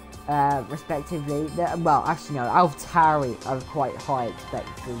 respectively. Well, actually no, AlphaTauri are quite high,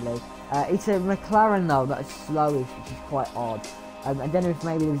 respectively. It's a McLaren, though, that is slowish, which is quite odd. I don't know if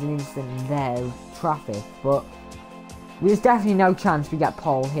maybe there was an incident there with traffic, but there's definitely no chance we get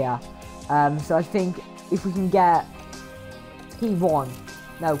pole here. So I think if we can get P1,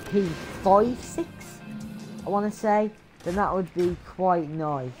 no, P5, 6, I want to say, then that would be quite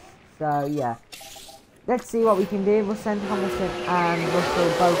nice. So yeah, let's see what we can do. We'll send Hamilton and Russell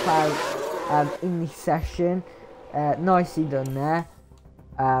both out in this session. Nicely done there.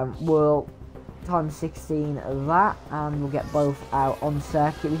 We'll times 16 of that, and we'll get both out on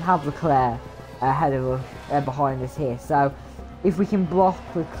circuit. We have Leclerc ahead of us, behind us here. So if we can block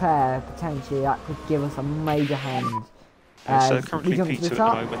Leclerc, potentially that could give us a major hand. So currently P2 at the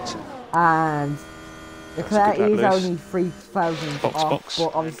moment. And Leclerc is only 3,000 off, box,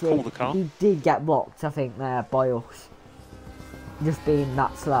 but obviously he did get blocked, I think, there by us. Just being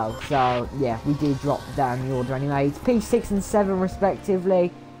that slow. So yeah, we did drop down the order anyway. It's P6 and 7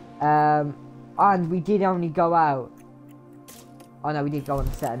 respectively. And we did only go out. Oh no, we did go on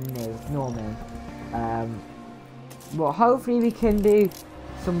the set of new, normally. But hopefully we can do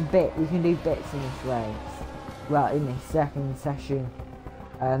we can do bits in this race. Well, in this second session.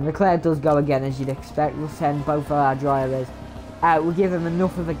 Leclerc does go again, as you'd expect. We'll send both of our drivers out. We'll give them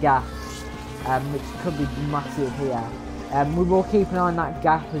enough of a gap, which could be massive here. We will keep an eye on that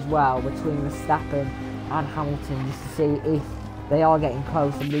gap as well between Verstappen and Hamilton, just to see if they are getting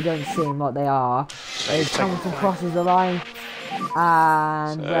closer, but they don't seem like they are. Hamilton crosses the line,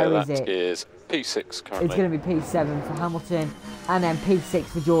 and where is it? That is P6 currently. It's going to be P7 for Hamilton, and then P6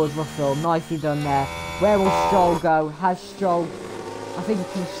 for George Russell. Nicely done there. Where will Stroll go? Has Stroll... I think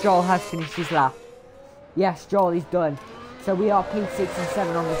Stroll has finished his lap. Yes, Stroll is done. So we are P6 and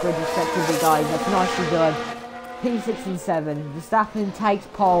 7 on the grid respectively, guys. That's nicely done. P6 and 7. Verstappen takes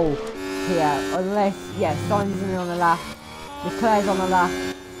pole here, unless, yeah, Sainz isn't on the lap. Leclerc's on the lap.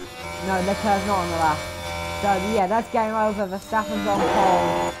 No, Leclerc's not on the lap. So yeah, that's game over. Verstappen's on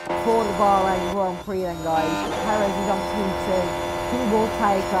pole for the Bahrain Grand Prix then, guys. Perez is on P2. He will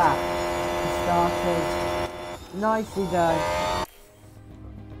take that. The starters. Nicely done.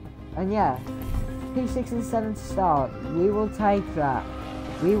 And yeah, P6 and 7 to start. We will take that.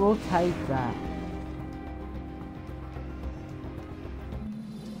 We will take that.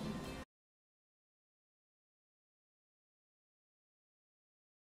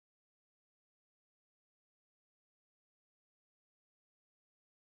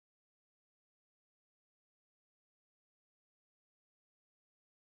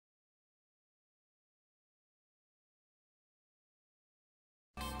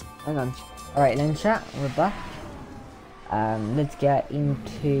 Hang on. Alright then, chat, we're back. Let's get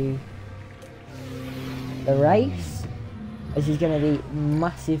into the race. This is going to be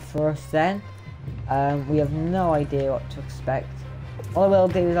massive for us then. We have no idea what to expect. All I will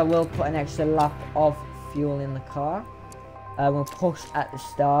do is I will put an extra lap of fuel in the car. We'll push at the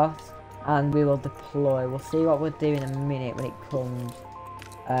start and we will deploy. We'll see what we'll do in a minute when it comes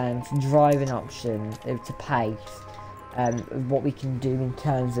to driving options, to pace. What we can do in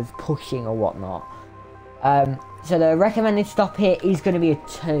terms of pushing or whatnot. So the recommended stop here is going to be a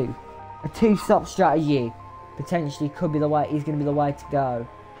 2-stop strategy. Potentially could be the way, is going to be the way to go.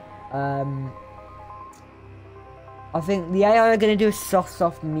 I think the AI are going to do a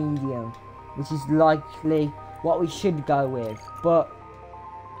soft medium, which is likely what we should go with. But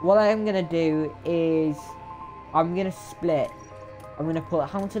what I'm going to do is I'm going to split. I'm going to put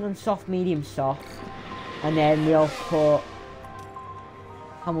Hamilton on soft, medium, soft. And then we'll put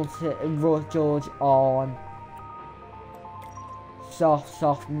Hamilton, George on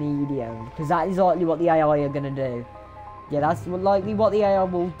soft, medium. Because that is likely what the AI are going to do. Yeah, that's likely what the AI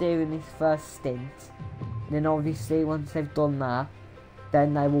will do in this first stint. And then obviously once they've done that,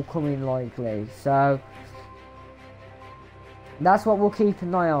 then they will come in likely. So that's what we'll keep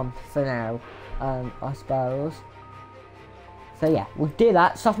an eye on for now, I suppose. So yeah, we'll do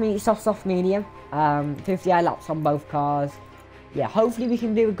that. Soft, medium. 58 laps on both cars. Yeah, hopefully we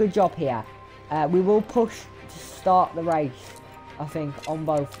can do a good job here. We will push to start the race, I think, on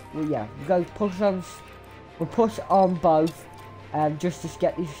both. Well, yeah, we'll push on both, just to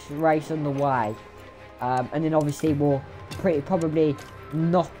get this race underway. And then obviously we'll probably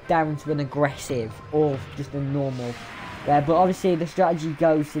knock down to an aggressive or just a normal. But obviously the strategy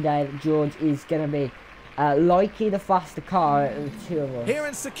goes today that George is going to be likely the faster car out of the two of us. Here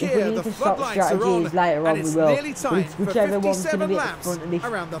in Sakir, the floodlights are on, later on, and it's we will. nearly time for Whichever one's 57 be laps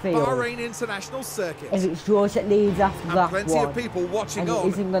around the field. Bahrain International Circuit. If it's George that leads after and that plenty one, of people watching and on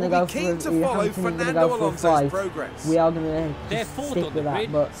isn't going to will go be keen for to follow Fernando Alonso's progress. We are going to They're fourth stick on with the that.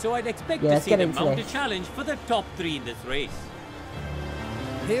 grid, But so I'd expect yeah, to see them mount a this. challenge for the top 3 in this race.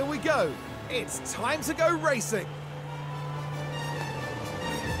 Here we go. It's time to go racing.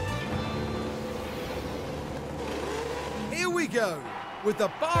 we go with the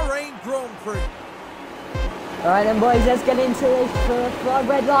Bahrain Grand Prix. Alright then boys, let's get into this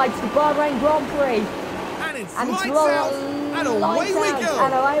red lights, the Bahrain Grand Prix. And it's lights out, and away we go.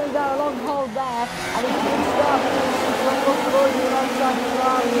 And away we go, a long hold there. And it's a good start.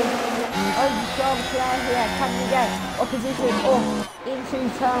 Over Charles Leclerc here. Can we get opposition up into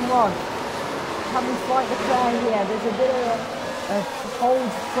turn 1? Can we fight Leclerc here? There's a bit of a hold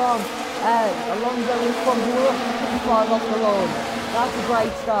from Alonso from the 5 off the lawn. That's a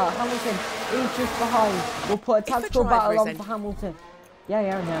great start. Hamilton is just behind. We'll put a tactical battle on for Hamilton.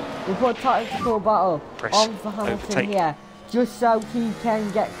 Yeah. We'll put a tactical battle on for Hamilton here, just so he can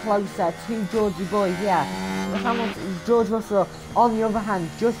get closer to Georgie Boy here. Hamilton, George Russell, on the other hand,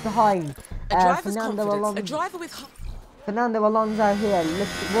 just behind Fernando Alonso. Fernando Alonso here. Look,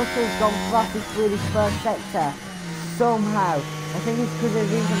 Russell's gone fastest through this first sector somehow. I think it's because of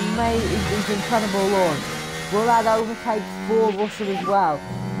his incredible launch. Will that overtake for Russell as well?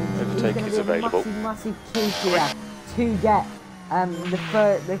 Overtaking is available. Massive key here to get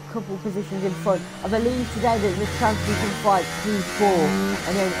the couple positions in front. I believe today that the chance we can fight P4,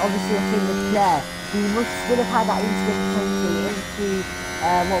 and then obviously I think Leclerc, he must still have had that instant potential into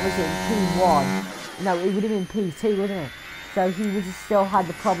what was it, P1? No, it would have been P2, wouldn't it? So he would have still had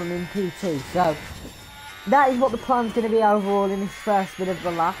the problem in P2. So that is what the plan's going to be overall in this first bit of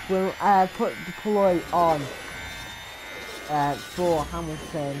the lap. We'll put deploy on for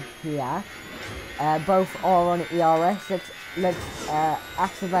Hamilton here. Both are on ERS. Let's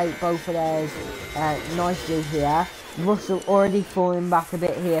activate both of theirs nicely here. Russell already falling back a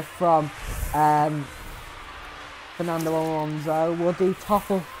bit here from Fernando Alonso. We'll do top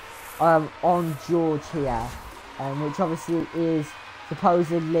up on George here, which obviously is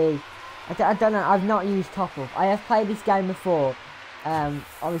supposedly, I don't know, I've not used top up. I have played this game before.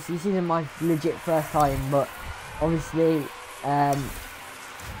 Obviously this isn't my legit first time, but obviously I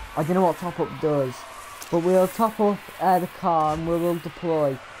don't know what top up does. But we'll top up the car and we will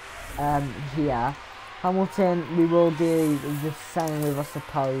deploy here. Hamilton we will do the same with, I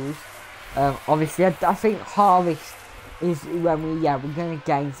suppose. Obviously I think harvest is when we're going to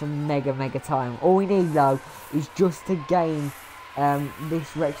gain some mega time. All we need though is just to gain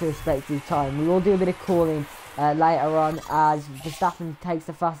this retrospective time. We will do a bit of calling later on as Verstappen takes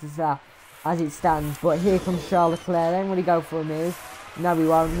the fastest lap as it stands. But here comes Charles Leclerc. Then will he go for a move? No, he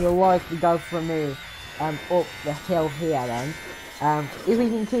won't. He'll likely go for a move up the hill here then. If we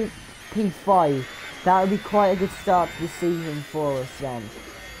can keep P5, that would be quite a good start to the season for us then.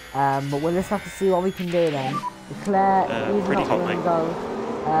 But we'll just have to see what we can do then. Leclerc is not going to go.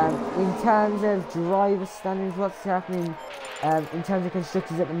 In terms of driver standings, what's happening in terms of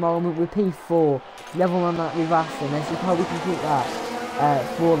constructors at the moment, we're P4, level on that with Aston. Let's see how we can keep that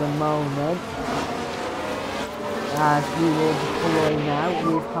for the moment. As we will deploy now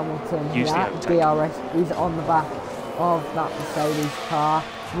with Hamilton here. DRS is on the back of that Mercedes car.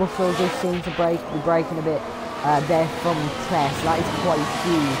 Russell just seems to be braking a bit there from the test. That is quite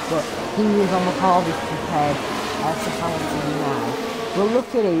huge, but he is on the harvest compared to Hamilton now. Well, look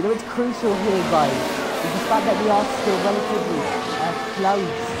at it. What's crucial here, guys, is the fact that we are still relatively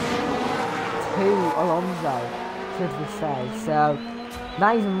close to Alonso, should we say. So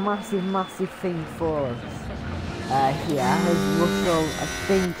that is a massive thing for us. Here, as Russell, I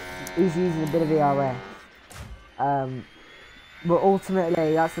think, is using a bit of ERS. But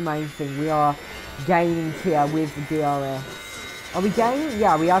ultimately, that's the main thing. We are gaining here with the DRS. Are we gaining?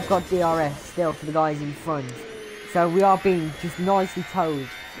 Yeah, we have got DRS still for the guys in front. So we are being just nicely towed.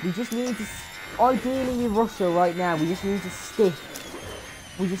 We just need to, ideally with Russell right now, we just need to stick.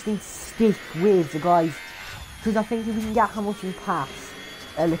 We just need to stick with the guys. Because I think if we can get Hamilton past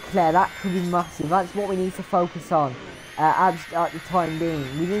Leclerc, that could be massive. That's what we need to focus on at the time being.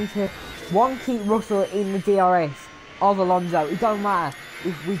 We need to, one, keep Russell in the DRS of Alonso. It don't matter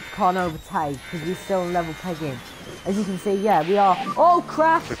if we can't overtake because we're still on level pegging. As you can see, yeah, we are. Oh,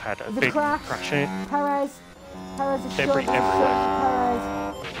 crash! We've had a big crash here. Perez is short.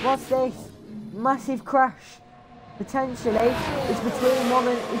 Perez. What's this? Massive crash. Potentially, it's between one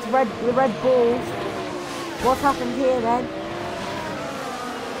and it's the Red Bulls. What's happened here then?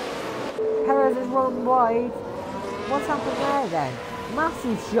 Perez has run wide. What's happened there then?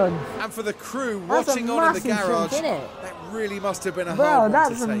 Massive shunt. And for the crew watching on in the garage, shunt, that really must have been a hard one to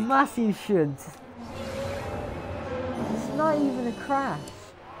take. Bro, that's a massive shunt. It's not even a crash.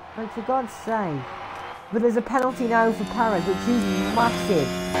 Like, for God's sake. But there's a penalty now for Perez, which is massive.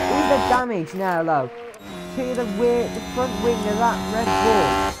 Is the damage now, though, to the front wing of that Red Bull?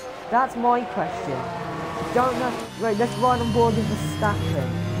 That's my question. I don't know. Right, let's ride on board with Verstappen.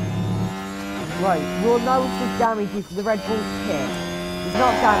 Right, we'll know if there's damage with the Red Bull's kit. There's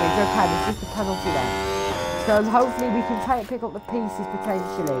not damage, okay, there's just a penalty then. So hopefully we can pick up the pieces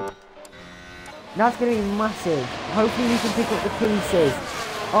potentially. That's going to be massive. Hopefully we can pick up the pieces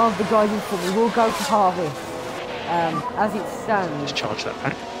of the guys in front. We will go to Harvest. As it stands. Just charge that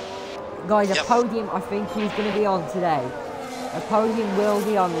back. Guys, a podium I think is going to be on today. A podium will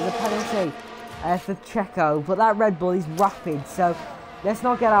be on. There's a penalty for Checo, but that Red Bull is rapid, so let's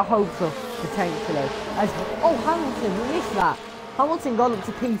not get our hopes up potentially. Oh, Hamilton, we missed that. Hamilton got up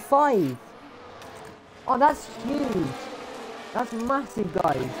to P5. Oh, that's huge. That's massive,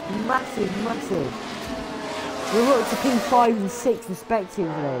 guys. Massive, massive. We're up to P5 and 6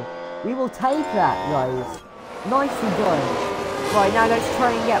 respectively. We will take that, guys. Nicely done. Right, now let's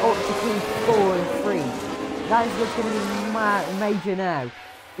try and get up to P4 and 3. That is what's going to be major now.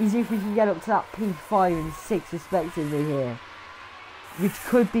 Is if we can get up to that P5 and 6 respectively here. Which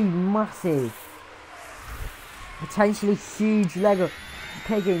could be massive. Potentially huge leg up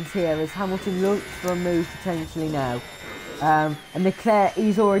piggins here as Hamilton looks for a move potentially now. And Leclerc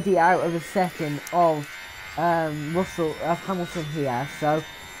is already out of a second of Hamilton here, so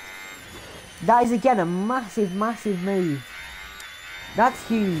that is again a massive, massive move. That's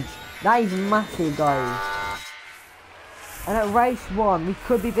huge. That is massive, guys. And at race 1, we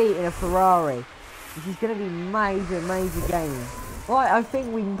could be beating a Ferrari, which is going to be major, major game. Right, I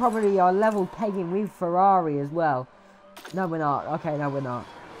think we probably are level pegging with Ferrari as well. No, we're not. Okay, no, we're not.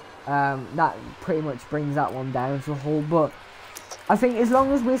 That pretty much brings that one down to a halt, but I think as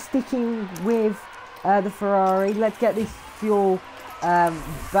long as we're sticking with the Ferrari, let's get this fuel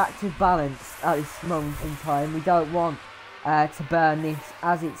back to balance at this moment in time. We don't want to burn this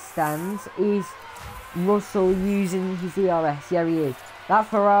as it stands. Is Russell using his ERS? Yeah, he is. That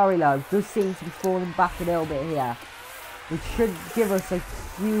Ferrari though does seem to be falling back a little bit here, which should give us a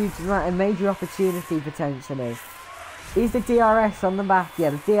huge, a major opportunity potentially. Is the DRS on the back? Yeah,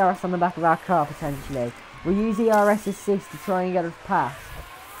 the DRS on the back of our car potentially. We'll use ERS assist to try and get us past.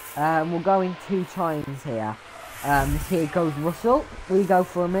 We'll go in 2 times here. Here goes Russell. Will he go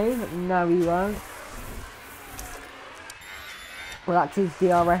for a move? No, he won't. Well, that is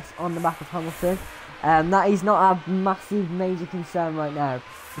DRS on the back of Hamilton. That is not a massive, major concern right now.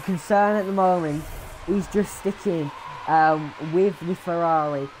 The concern at the moment is just sticking with the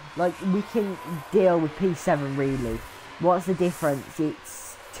Ferrari. Like, we can deal with P7 really. What's the difference?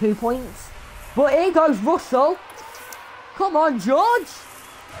 It's 2 points. But here goes Russell. Come on, George.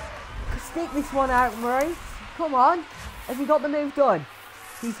 Stick this one out, Maurice. Come on. Has he got the move done?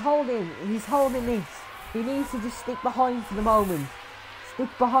 He's holding this. He needs to just stick behind for the moment. Stick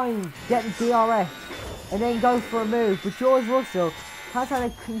behind, get the DRS, and then go for a move. But George Russell has had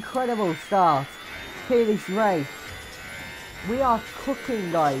an incredible start to this race. We are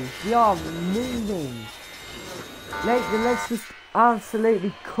cooking, guys. We are moving. Let's just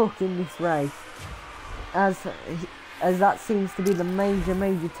absolutely cook in this race, as that seems to be the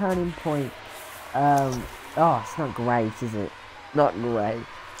major turning point. Oh, it's not great, is it? Not great.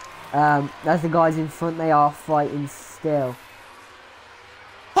 As the guys in front, they are fighting still.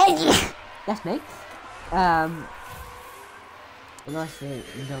 Hey, that's me. Nicely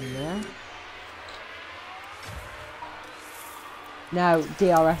done there. Now,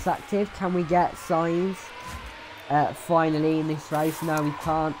 DRS active. Can we get signs finally in this race? No, we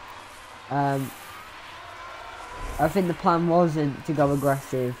can't. I think the plan wasn't to go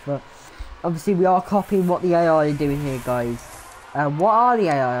aggressive, but obviously we are copying what the AI are doing here, guys. What are the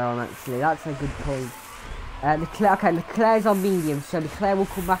AI on, actually? That's a good point. Leclerc's on medium, so Leclerc will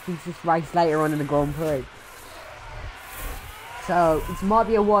come back into this race later on in the Grand Prix. So, it might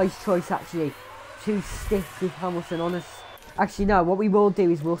be a wise choice, actually, to stick with Hamilton on us. Actually, no, what we will do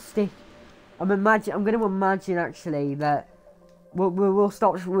is we'll stick... I'm going to imagine, actually, that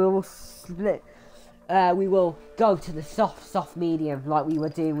we'll split. We will go to the soft medium, like we were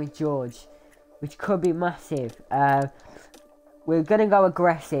doing with George, which could be massive. We're going to go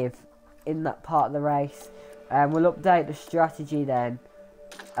aggressive in that part of the race. We'll update the strategy then.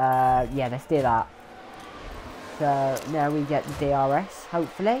 Yeah, let's do that. So now we get the DRS,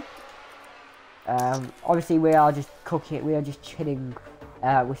 hopefully. Obviously we are just cooking, we are just chilling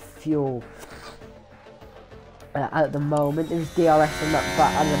with fuel at the moment. There's DRS on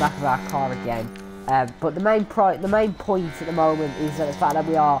the back of our car again. But the main point at the moment is that the fact that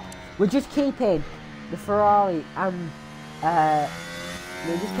we're just keeping the Ferrari and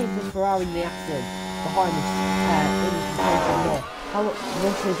we're just keeping the Ferrari and the Aston behind us in contention here. How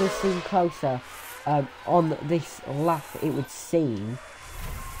Russia does seem closer on this lap, it would seem.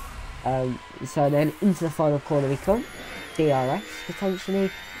 So then into the final corner we come. DRS potentially.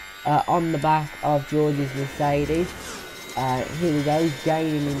 on the back of George's Mercedes. Here we go, he's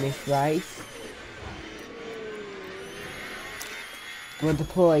gaining in this race. We'll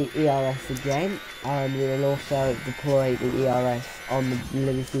deploy ERS again, and we'll also deploy the ERS on the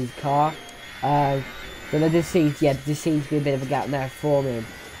Lewis's car. So there seems to be a bit of a gap there forming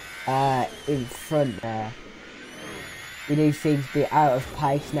in front there. We do seem to be out of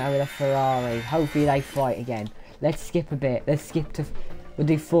pace now with a Ferrari. Hopefully they fight again. Let's skip a bit. Let's skip to... We'll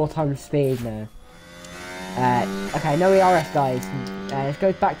do 4 times speed now. Okay, no ERS guys. Let's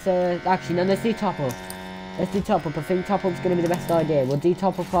go back to... Actually, no, let's do top up. Let's do top up. I think top up's going to be the best idea. We'll do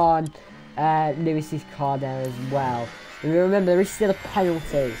top up on Lewis's car there as well. And remember, there is still a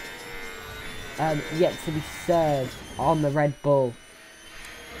penalty yet to be served on the Red Bull.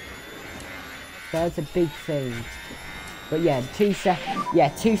 So that's a big thing. But yeah, 2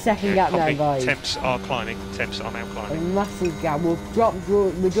 second gap now, guys. Temps are climbing. Temps are now climbing. A massive gap. We'll drop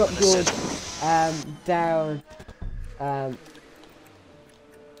George down. Oh,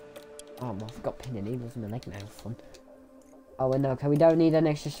 I've got pin and needles in my leg now. Fun. Oh, well, no, okay, we don't need an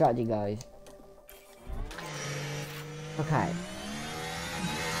extra strategy, guys. Okay.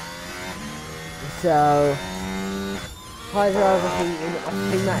 So, tyres are overheating. I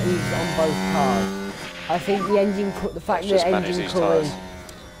think that is on both cars. I think the engine, the fact that engine cooling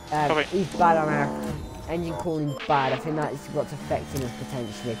is bad on our engine cooling bad. I think that is what's affecting us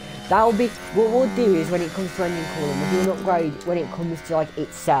potentially. That will be what we'll do is when it comes to engine cooling, we'll do an upgrade when it comes to like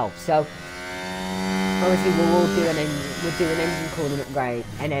itself. So obviously we'll do an engine cooling upgrade,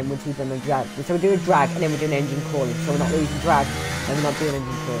 and then we'll do them a drag. So we'll do a drag, and then we'll do an engine cooling. So we're not losing drag, and we're not doing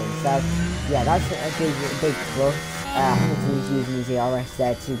engine cooling. So yeah, that's a big plus. Hamilton's using his ERS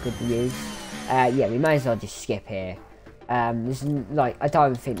there, too good to use. Yeah, we may as well just skip here. There's like, I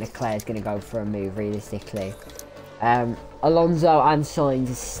don't think Leclerc's going to go for a move realistically. Alonso and Sainz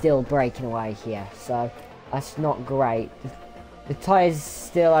is still breaking away here, so that's not great. The tyres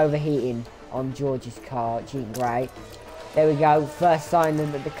still overheating on George's car, which isn't great. There we go. First sign that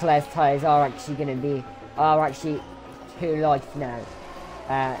the Leclerc's tyres are actually too light now.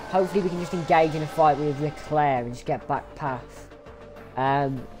 Hopefully we can just engage in a fight with Leclerc and just get back past.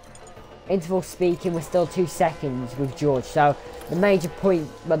 Interval speaking, we're still 2 seconds with George, so the major point,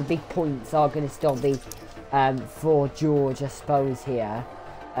 well, the big points are going to still be for George, I suppose, here,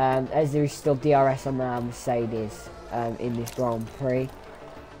 as there is still DRS on the Mercedes in this Grand Prix.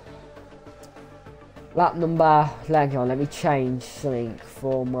 Lap number, hang on, let me change something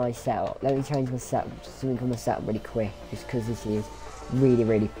for my setup. Let me change my setup, something on my setup really quick, just because this is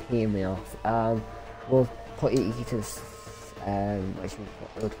really peeing me off. We'll put it to the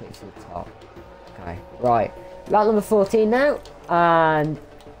we'll put it to the top. Okay, right. Lap number 14 now, and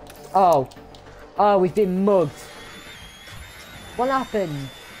oh, we've been mugged. What happened?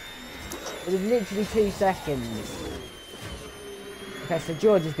 It was literally 2 seconds. Okay, so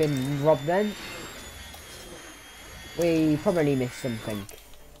George has been robbed then. We probably missed something.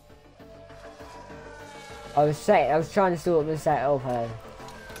 I was trying to sort the setup here.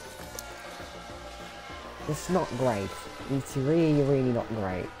 It's not great. It's really not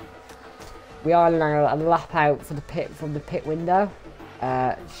great. We are now a lap out for from the pit window.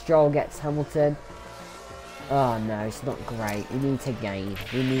 Stroll gets Hamilton. Oh no, it's not great. We need to gain.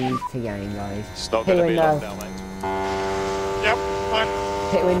 We need to gain, guys. It's not going to be long now, mate. Yep,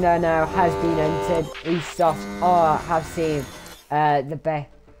 fine. Pit window now has been entered. Ubisoft have seen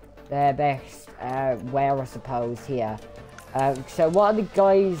their best wear, I suppose, here. So what are the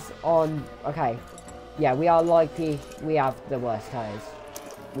guys on? Okay. Yeah, we have the worst tyres.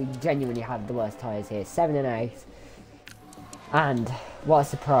 We genuinely have the worst tyres here. 7 and 8. And what a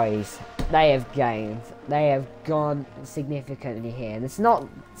surprise. They have gained. They have gone significantly here. And it's not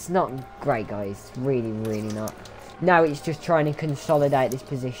great, guys. It's really not. Now it's just trying to consolidate this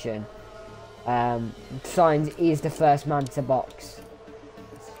position. Sainz is the first man to box.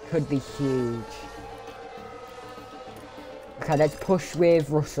 Could be huge. Okay, let's push with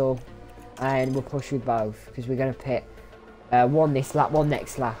Russell. And we'll push with both, because we're going to pit one this lap, one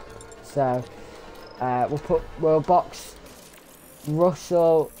next lap. So we'll box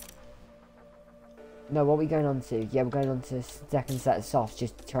Russell. No, what are we going on to? Yeah, we're going on to second set of softs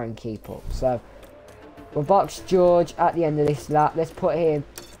just to try and keep up. So we'll box George at the end of this lap. Let's put him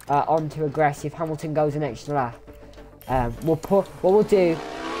onto aggressive. Hamilton goes an extra lap. What we'll do.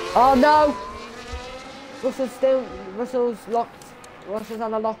 Oh no! Russell's locked. Russell's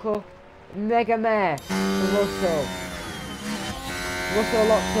on a lock-up. Mega mare for Russell. Russell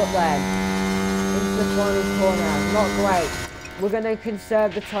locked up then. Into the final corner. Not great. we're gonna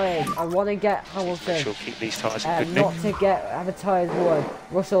conserve the tyres. I want to get Hamilton. Sure, keep these tyres in good not to have the tyres worn.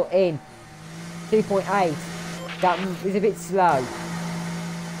 Russell in 2.8. That is a bit slow.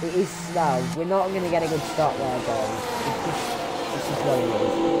 It is slow. We're not gonna get a good start there, guys. This is what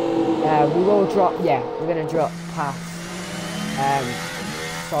it is. We will drop. Yeah, we're gonna drop past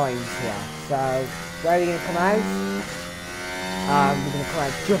signs here. So where are we gonna come out? We're gonna come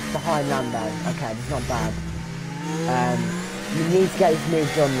out just behind Lando. Okay, that's not bad. You need to get this move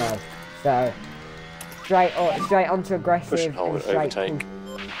done though. So straight onto aggressive and straight.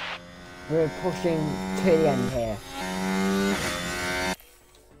 We're pushing to the end here.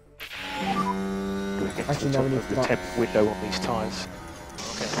 Actually, no, we need to the temp window on these tyres.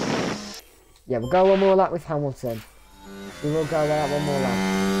 Okay. Yeah, we'll go one more lap with Hamilton. We will go one more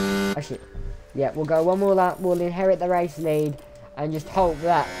lap. Actually, yeah, we'll go one more lap. We'll inherit the race lead and just hope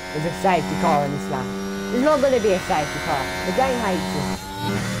that there's a safety car in this lap. There's not going to be a safety car. The game hates us.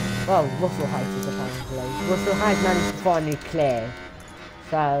 Well, Russell hates us apparently. Russell has managed to finally clear.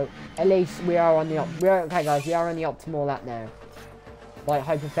 So at least we are on the okay, guys. We are on the optimal lap now. Like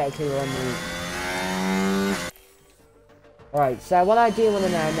hypothetically, we're on the. Right. So what I do want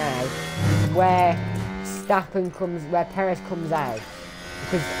to know now is where where Perez comes out,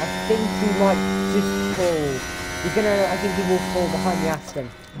 because I think he might just fall. I think he will fall behind the Aston.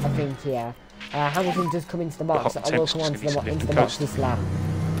 I think, yeah. Hamilton does come into the box. I will come into the box this lap.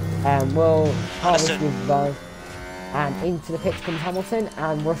 We'll harvest with both. And into the pits comes Hamilton,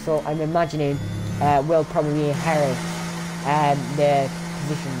 and Russell, I'm imagining, will probably inherit the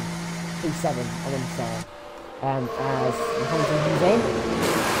position P7, I want to say. As Hamilton comes in.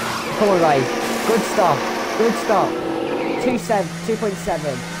 Come on, guys. Good stop. Good stop.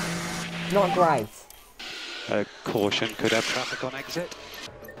 2.7. Not great. Caution, could have traffic on exit.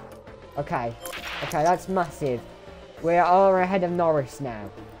 Okay, that's massive. We are ahead of Norris now.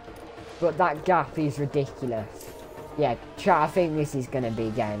 But that gap is ridiculous. Yeah, chat, I think this is going to be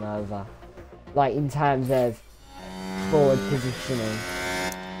game over. Like, in terms of forward positioning.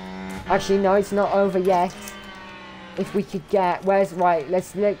 Actually, no, it's not over yet. If we could get... let's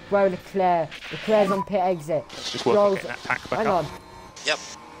look where Leclerc... Leclerc's on pit exit. Just work on getting that pack back up. On. Yep.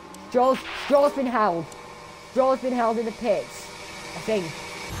 Stroll's been held. Stroll's been held in the pits, I think.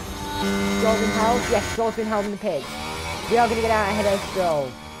 Stroll's been held? Yes, Stroll's been held in the pits. We are going to get out ahead of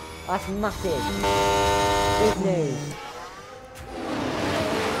Stroll. That's massive. Big news.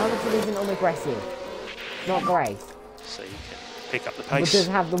 Hamilton isn't unaggressive. Not great. So you can pick up the pace. It does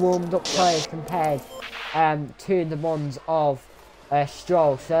have the warmed up tyres compared to the ones of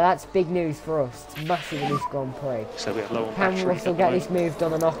Stroll. So that's big news for us. It's massive in this Grand Prix. So we are low on battery. Can Russell get this move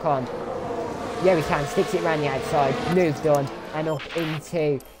done and knock on? Yeah, we can. Sticks it around the outside. Move done. And up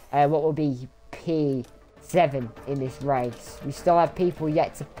into what will be P7 in this race. We still have people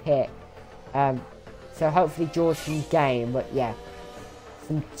yet to pit. So hopefully George can gain. But yeah,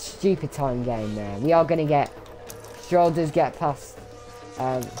 some stupid time game there. We are going to get... Stroll does get past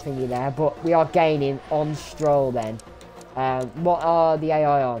thingy there. But we are gaining on Stroll then. What are the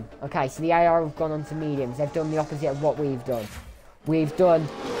AI on? Okay, so the AI have gone on to mediums. They've done the opposite of what we've done. We've taken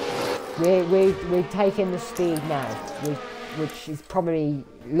the speed now, which is probably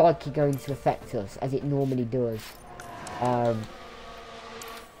likely going to affect us, as it normally does.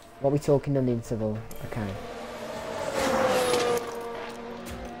 What are we talking on interval? Okay.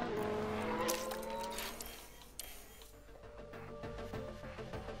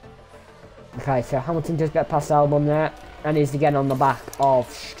 Okay, so Hamilton just got past Albon there, and is again on the back of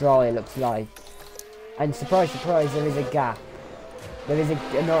Stroll, it looks like. And surprise, surprise, there is a gap. There is a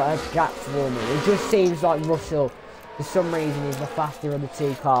gap forming. It just seems like Russell, for some reason, is the faster of the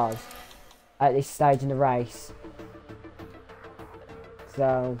two cars at this stage in the race.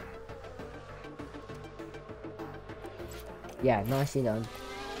 So, yeah, nicely done.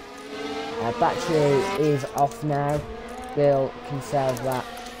 Battery is off now. We'll conserve that.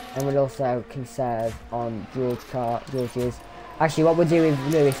 And we'll also conserve on George's. Actually, what we'll do with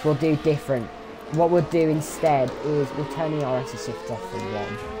Lewis, we'll do different. What we'll do instead is we'll turn the RS shift off for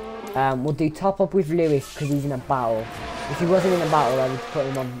one. We'll do top up with Lewis because he's in a battle. If he wasn't in a battle, I would put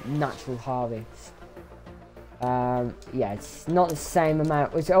him on natural harvest. Yeah, it's not the same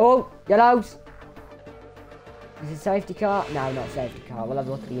amount. Oh, yellows! Is it a safety car? No, not a safety car. We'll have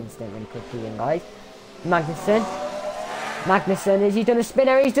a look at the incident really quickly, guys. Magnussen, has he done a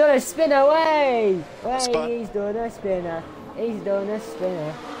spinner? He's done a spinner, way! He's done a spinner. He's done a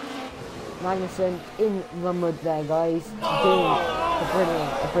spinner. Magnussen in the mud there, guys. Doing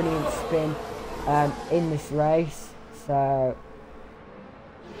a brilliant spin in this race. So,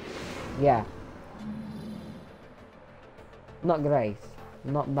 yeah. Not great.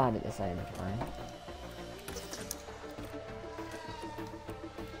 Not bad at the same time.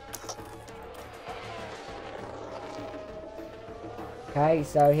 Okay,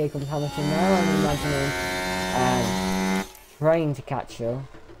 so here comes Hamilton now. I'm imagining trying to catch her.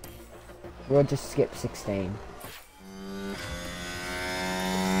 We'll just skip 16.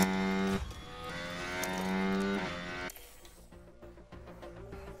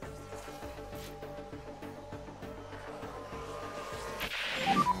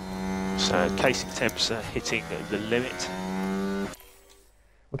 So casing temps are hitting the limit.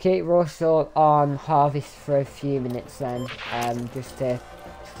 We'll keep Russell on harvest for a few minutes then, just to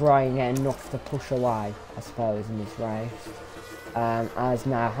try and get enough to push away, I suppose, in this race. As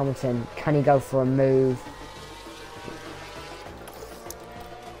now Hamilton, can he go for a move?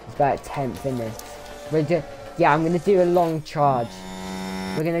 It's about 10th in this. Yeah, I'm gonna do a long charge.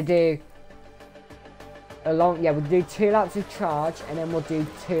 We're gonna do a long, yeah, we'll do 2 laps of charge and then we'll do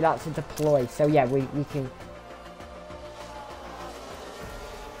 2 laps of deploy. So yeah, we'll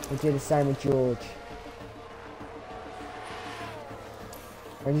do the same with George.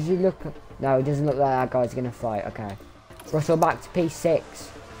 Or does he look? No, it doesn't look like that guy's gonna fight. Okay. Russell back to P6.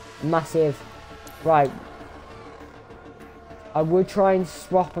 Massive. Right. I would try and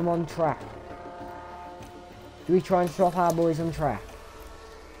swap them on track. Do we try and swap our boys on track?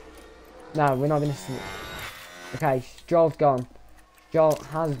 No, we're not gonna swap. Okay, Joel's gone. Joel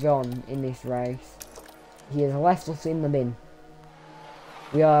has gone in this race. He has left us in the bin.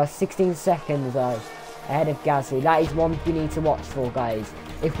 We are 16 seconds though ahead of Gasly. That is one we need to watch for, guys.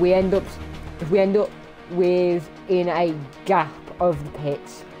 If we end up with in a gap of the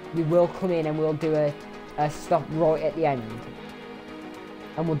pits, we will come in and we'll do a stop right at the end,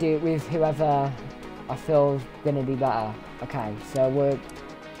 and we'll do it with whoever I feel is gonna be better. Okay, so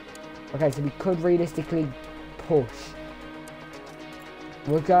so we could realistically push.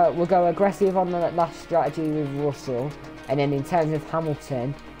 We'll go aggressive on the last strategy with Russell. And then in terms of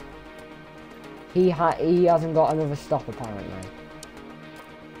Hamilton, he hasn't got another stop apparently.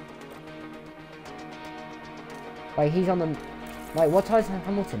 Wait, he's on the... Wait, what time's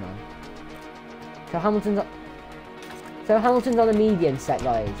Hamilton on? So Hamilton's on the medium set,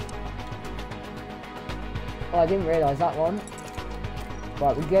 guys. Oh, I didn't realise that one.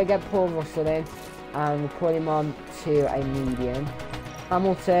 Right, we're going to get Paul Russell in, and we'll put him on to a medium.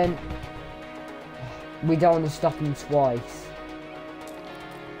 Hamilton... We don't want to stop him twice.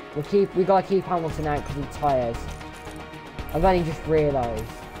 We gotta keep Hamilton out because he tires. I've only just realised.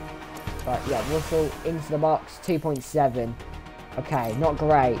 But yeah, Russell into the box, 2.7. Okay, not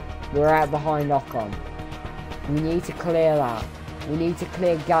great. We're out behind Ocon. We need to clear that. We need to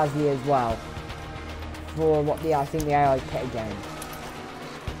clear Gasly as well. For what I think the AI pit again.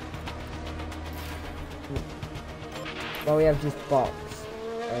 Well, we have just box.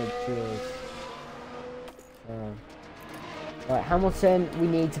 Oh, jeez. Right, Hamilton, we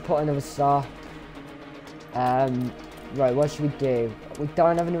need to put another stop. Right, what should we do? We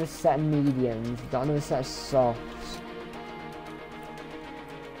don't have another set of mediums, we've got another set of softs.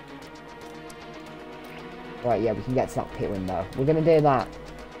 Right, yeah, we can get to that pit window. We're gonna do that.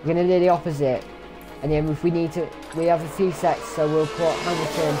 We're gonna do the opposite. And then if we need to, we have a few sets, so we'll put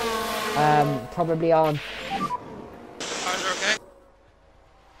Hamilton probably on.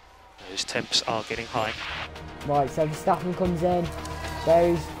 Those temps are getting high. Right, so Verstappen comes in,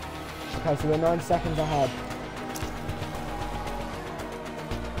 goes. Okay, so we're 9 seconds ahead.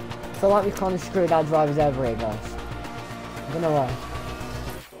 I feel like we've kind of screwed our drivers over here, guys. I'm gonna lie.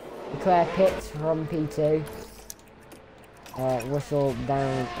 Declare pits from P2. Russell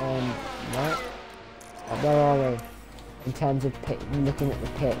down on right. Where are we? In terms of pit, looking at the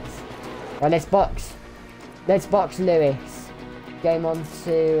pits. Right, let's box. Let's box Lewis. Game on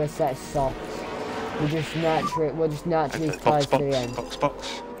to a set of softs. We'll just nurture it. We'll just nurture these tyres to the end. Box.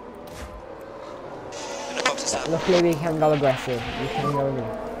 Luckily, we can go aggressive. We can go in.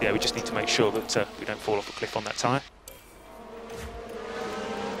 Yeah, we just need to make sure that we don't fall off a cliff on that tyre.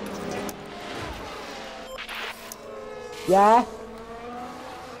 Yeah.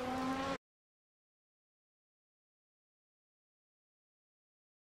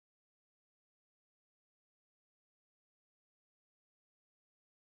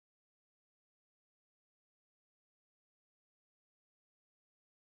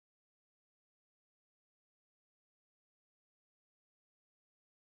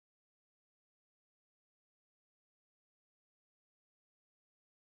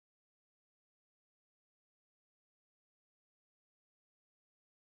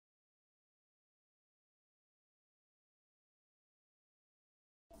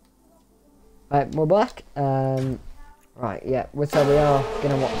 Right, we're back. Right, Right, yeah, so we are going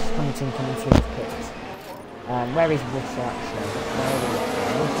to watch Hamilton coming through the pits. Where is Russell actually? Where are we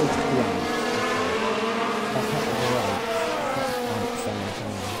at? Russell's to the end. That's not the right.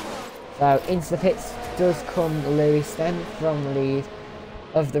 So, into the pits does come Lewis then, from the lead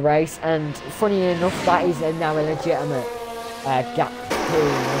of the race. And funny enough, that is now a legitimate gap to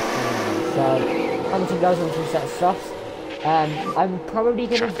Russell. So, Hamilton goes on to set of softs. I'm probably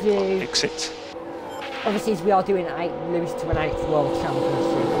going to do... Exit. Obviously, as we are doing Lewis to an 8th World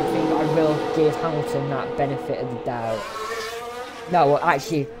Championship, I think I will give Hamilton that benefit of the doubt. No, well,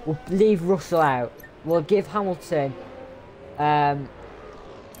 actually, we'll leave Russell out. We'll give Hamilton... yeah,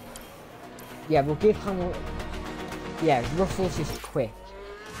 we'll give Hamilton... Yeah, Russell's just quick.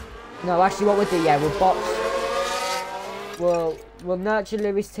 No, actually, what we'll do, yeah, we'll box... We'll nurture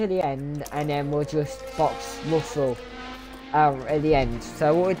Lewis to the end, and then we'll just box Russell out at the end.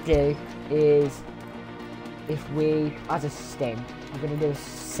 So what we'll do is... If we, as a stint, we're going to do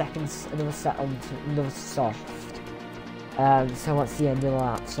another set on another soft. So what's the end of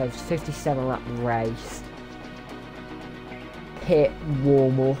that? So it's 57 lap race. Pit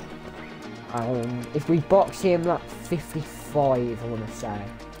warm up. If we box him lap 55, I want to say.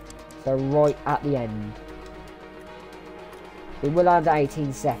 So right at the end. We will add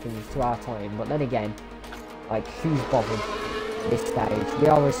 18 seconds to our time, but then again, like, who's bothered? This stage, we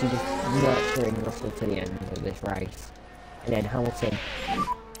are obviously just nurturing Russell to the end of this race, and then Hamilton.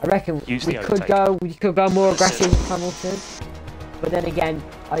 I reckon we could go more aggressive with Hamilton, but then again,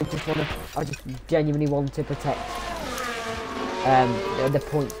 I just genuinely want to protect the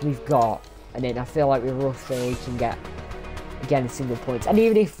points we've got, and then I feel like with Russell we can get again single points, and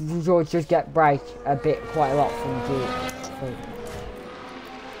even if George does get break a bit quite a lot from George.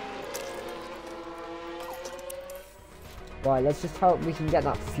 Right, let's just hope we can get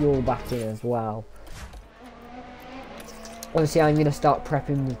that fuel back in as well. Obviously, I'm going to start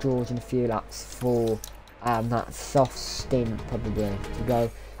prepping with George in a few laps for that soft stint, probably, to go.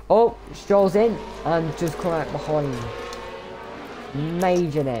 Oh, Stroll's in, and just come out behind.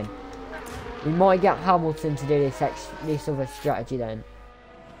 Major then. We might get Hamilton to do this other strategy then.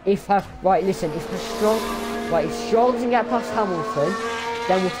 Right, listen, if Stroll doesn't get past Hamilton,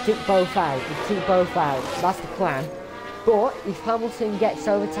 then we'll stick both out. That's the plan. But if Hamilton gets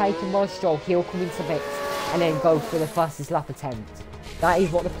overtaken by Stroll, he'll come into pits and then go for the fastest lap attempt. That is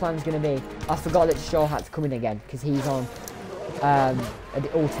what the plan's going to be. I forgot that Stroll had to come in again because he's on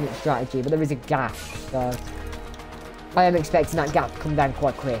the ultimate strategy, but there is a gap, so I am expecting that gap to come down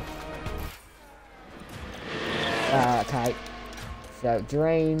quite quick. Okay, so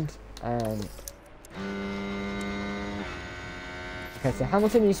drained and okay, so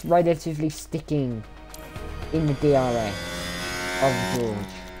Hamilton is relatively sticking in the DRS of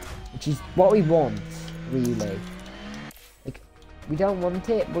George, which is what we want, really. Like, we don't want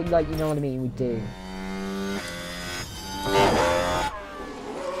it, but like, you know what I mean, we do.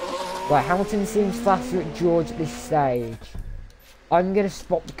 Right, Hamilton seems faster at George at this stage. I'm gonna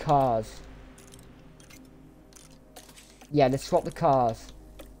swap the cars. Yeah, let's swap the cars.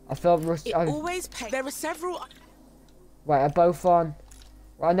 I feel rusty. There are several. Right, are both on.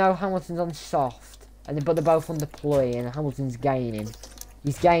 Well, I know Hamilton's on soft. But they're both on deploy, and Hamilton's gaining.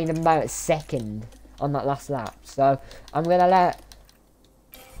 He's gained about a second on that last lap. So I'm gonna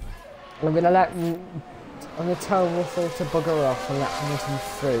tell Russell to bugger off and let Hamilton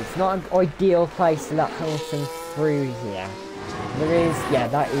through. It's not an ideal place to let Hamilton through here.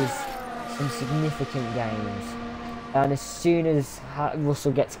 That is some significant gains. And as soon as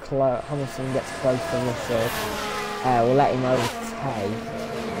Hamilton gets close to Russell, we'll let him overtake.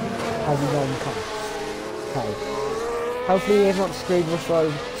 Has he gone past? Okay. Hopefully he's not screwed Russell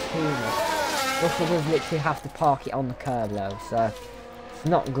over too much. Russell does literally have to park it on the curb though, so it's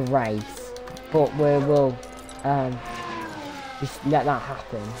not great. But we will just let that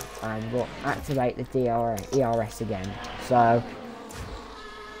happen, and we'll activate the ERS again. So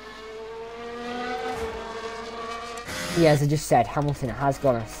yeah, as I just said, Hamilton has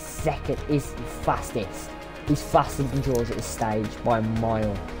gone a second, is fastest. He's faster than George at this stage by a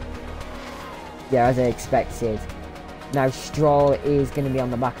mile. Yeah, as I expected. Now Stroll is going to be on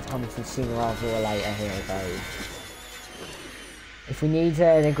the back of Hamilton sooner rather or later. Here it goes. If we need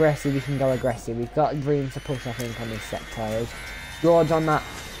an aggressive, we can go aggressive. We've got room to push, I think, on these set tyres. George on that.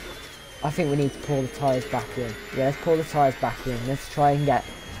 I think we need to pull the tyres back in. Yeah, let's pull the tyres back in. Let's try and get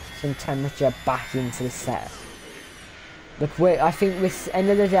some temperature back into the set. Look, I think this end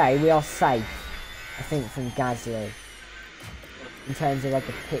of the day, we are safe. I think from Gasly. In terms of like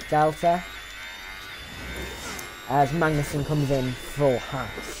the pit delta. As Magnussen comes in full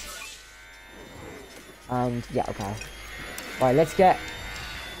hats. And yeah, okay. Right, let's get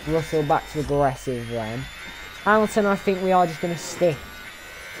Russell back to aggressive then. Hamilton, I think we are just going to stick.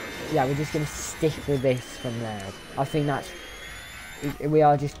 Yeah, we're just going to stick with this from now. I think that's...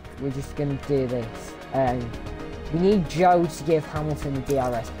 we're just going to do this. We need Joe to give Hamilton the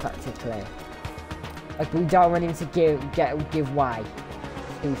DRS practically. Like, we don't want him to give way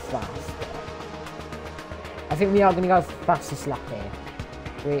too fast. I think we are going to go for fastest lap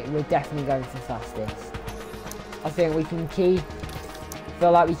here. We're definitely going for fastest. I think we can keep...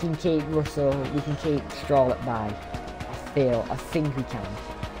 feel like we can keep Russell, we can keep Stroll at bay. I think we can.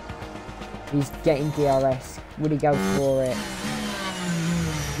 He's getting DRS. Will he go for it?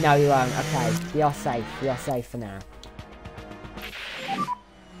 No, he won't. Okay, we are safe. We are safe for now.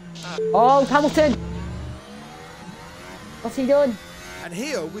 Oh, Hamilton! What's he done? And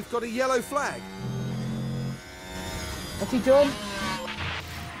here we've got a yellow flag. What's he done?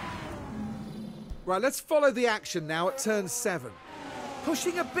 Right, let's follow the action now at turn 7.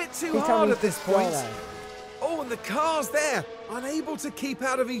 Pushing a bit too hard at this point. Oh, and the car's there, unable to keep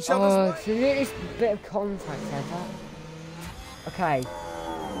out of each other's way. Oh, so this bit of contact there. Okay.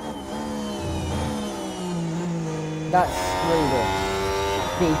 That's screwed up.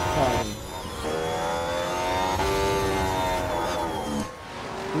 Big time.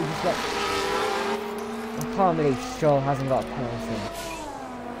 We just let... I can't believe Stroll hasn't got a penalty.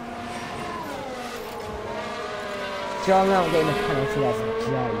 Stroll not getting a penalty as a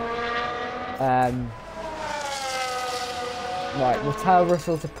joke. Right, we'll tell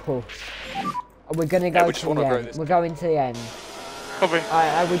Russell to push. We're gonna go to the end. We're going to the end. Okay.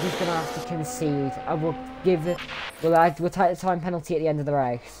 We're just gonna have to concede. I will give the. We'll take the time penalty at the end of the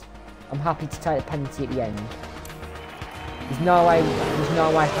race. I'm happy to take the penalty at the end. There's no way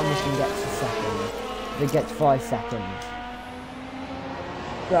Hamilton gets a second. They get 5 seconds.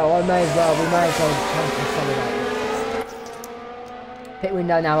 So we may as well try and consolidate this. Pit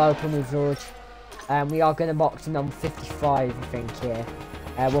window now open with George. We are going to box in on 55, I think, here.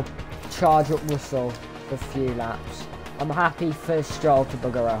 We'll charge up Russell for a few laps. I'm happy for Stroll to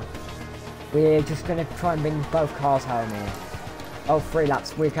bugger off. We're just going to try and bring both cars home here. Oh, 3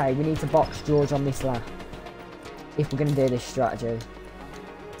 laps. Okay, we need to box George on this lap. If we're going to do this strategy.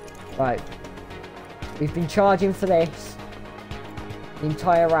 Right. We've been charging for this the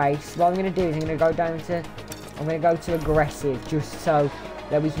entire race. What I'm going to do is I'm going to go to aggressive, just so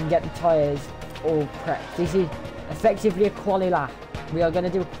that we can get the tyres all prepped. This is effectively a quali lap. We are going to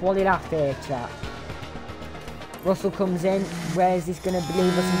do a quali lap here, chat. Russell comes in. Where is this going to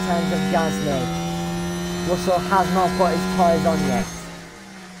leave us in terms of Gasly? Russell has not put his tyres on yet.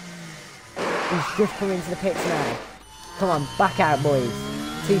 He's just come into the pits now. Come on, back out, boys.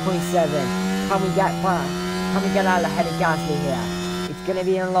 2.7. Can we get back? Can we get out ahead of Gasly here? It's going to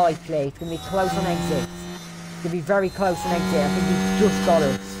be unlikely. It's going to be close on exit. It's going to be very close on exit. I think he's just got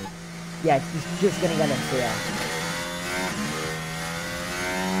us. Yeah, he's just going to get us here.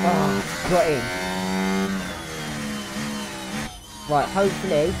 Oh, got him. Right,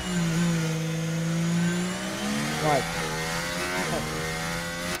 hopefully. Right.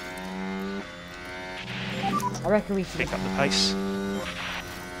 I reckon we should pick up the pace.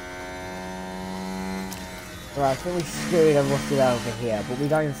 Right, I think we screwed and rusted over here, but we're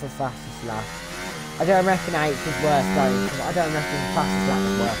going for fastest lap. I don't reckon 8th is worth going, because I don't reckon fastest lap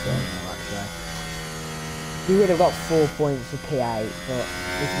is worth it, actually. We would have got 4 points for P8, but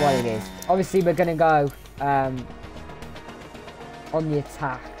it's what it is. Obviously, we're going to go on the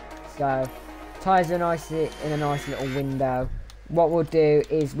attack. So, tyres are nice in a nice little window. What we'll do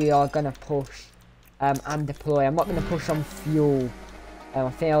is we are going to push and deploy. I'm not going to push on fuel. I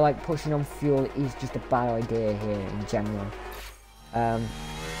feel like pushing on fuel is just a bad idea here in general.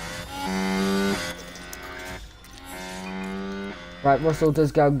 Right, Russell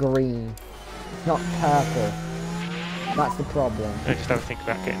does go green. It's not purple. That's the problem. I just don't think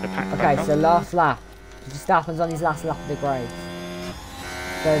about getting the pack Okay, back so up. last lap. It just happens on his last lap of the race.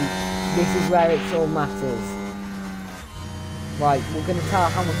 So this is where it all matters. Right, we're going to tell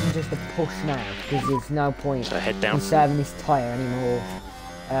Hamilton just to push now, because there's no point So head down. conserving this tyre anymore.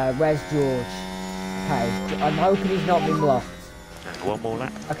 Where's George? Okay, I'm hoping he's not been blocked. And one more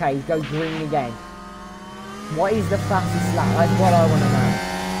lap. Okay, he goes green again. What is the fastest lap? That's what I want to know.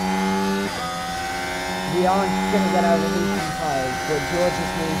 We aren't going to get overheating tyres, but George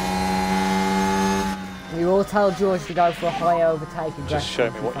just needs... We will tell George to go for a high overtake aggressive. Just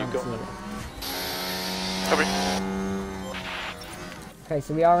show me what you've got. Cover. Okay,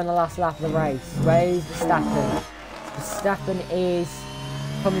 so we are in the last lap of the race. Where is Verstappen? Verstappen is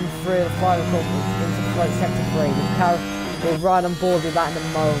coming through the final corner into the float sector 3. We're right on board with that in a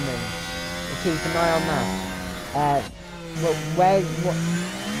moment. We'll keep an eye on that.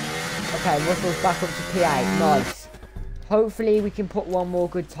 Okay, Russell's back up to P8. Nice. Hopefully we can put one more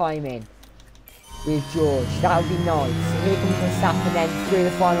good time in with George. That would be nice. Here comes Verstappen then through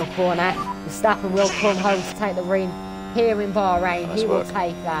the final corner. Verstappen will come home to take the win here in Bahrain. Nice he will work.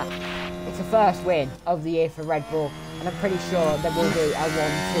 take that. It's the first win of the year for Red Bull, and I'm pretty sure there will be a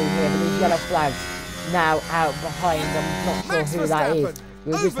 1-2 here. But these yellow flags now out behind. I'm not sure Max who that is. Verstappen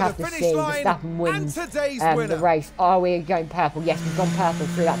We'll just over have the to finish see. line Verstappen wins and today's the winner. race. Are we going purple? Yes, we've gone purple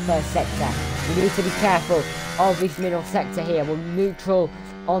through that first sector. We need to be careful of this middle sector here. We're neutral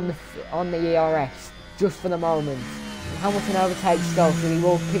on the ERS just for the moment. Hamilton overtakes Stoll, so we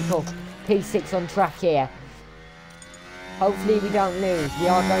will pick up P6 on track here. Hopefully we don't lose. We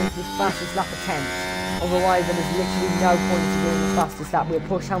are going for the fastest lap attempt. Otherwise there is literally no point in doing the fastest lap. We'll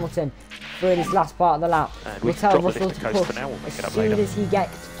push Hamilton through this last part of the lap. We'll tell Russell to push as soon as he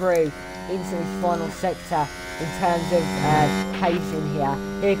gets through into this final sector in terms of pacing here.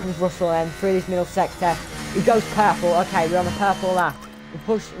 Here comes Russell then through this middle sector. He goes purple. Okay, we're on the purple lap.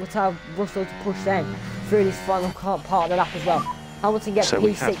 We'll tell Russell to push then through this final part of the lap as well. Hamilton gets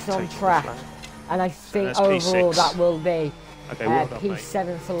P6 on track. And I think overall P6. that will be well done,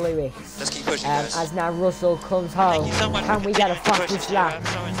 P7 for Lewis. Let's keep pushing, guys. As now Russell comes home. you so much Can we get a fastest lap I'm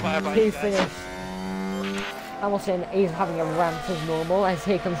so inspired by to you guys. finish? Hamilton is having a rant as normal. As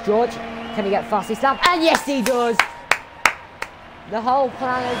here comes George. Can he get fastest lap? And yes, he does. The whole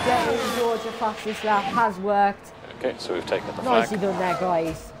plan of getting George a fastest lap has worked. Okay, so we've taken the Nicely flag. done there,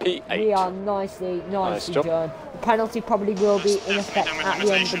 guys. P8. We are nicely job. done. The penalty probably will be in effect at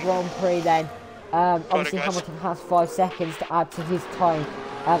the end of the Grand Prix then. Obviously Hamilton has 5 seconds to add to his time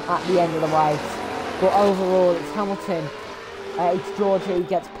at the end of the race. But overall it's Hamilton, it's George who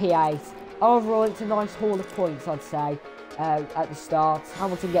gets P8. Overall it's a nice haul of points, I'd say, at the start.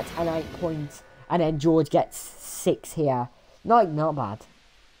 Hamilton gets an 8 points and then George gets 6 here. Not bad.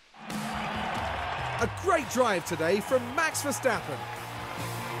 A great drive today from Max Verstappen.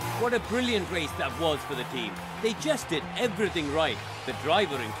 What a brilliant race that was for the team. They just did everything right, the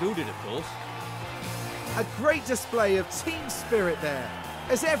driver included, of course. A great display of team spirit there,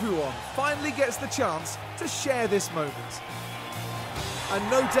 as everyone finally gets the chance to share this moment. And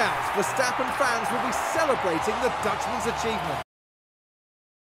no doubt, Verstappen fans will be celebrating the Dutchman's achievement.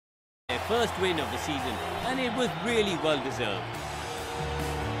 Their first win of the season, and it was really well deserved.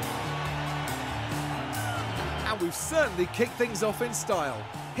 And we've certainly kicked things off in style,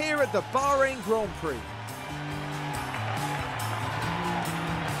 here at the Bahrain Grand Prix.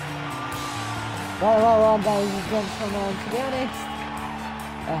 Well, ladies and gentlemen, to be honest,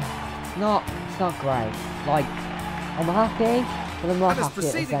 it's not great. Like, I'm happy, but I'm not And as happy at the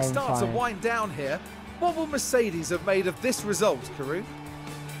proceedings same start to time. wind down here, what will Mercedes have made of this result, Karun?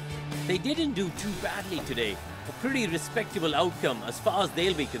 They didn't do too badly today, a pretty respectable outcome as far as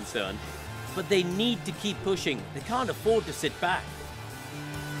they'll be concerned. But they need to keep pushing, they can't afford to sit back.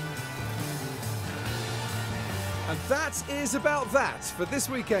 And that is about that for this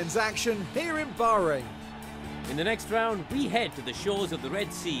weekend's action here in Bahrain. In the next round, we head to the shores of the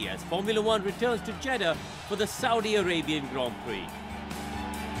Red Sea as Formula One returns to Jeddah for the Saudi Arabian Grand Prix.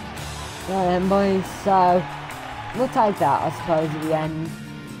 Yeah then boys, so we'll take that I suppose at the end.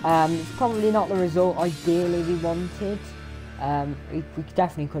 It's probably not the result ideally we wanted. We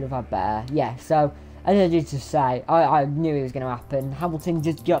definitely could have had better. Yeah, so as I did just say, I knew it was going to happen. Hamilton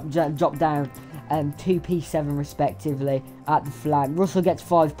just dropped down 2 P7 respectively at the flag. Russell gets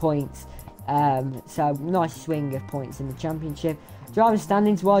 5 points. So nice swing of points in the championship. Driver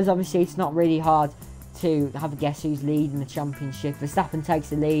standings wise, obviously it's not really hard to have a guess who's leading the championship. Verstappen takes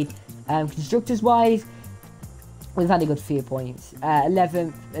the lead. Constructors wise, we've had a good few points.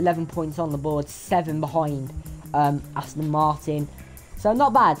 11 points on the board, 7 behind Aston Martin. So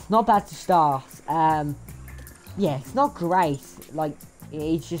not bad to start. Yeah, it's not great, like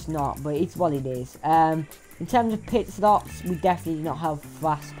it's just not, but it's what it is. In terms of pit stops, we definitely did not have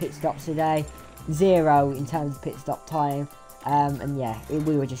fast pit stops today. 0 in terms of pit stop time, and yeah,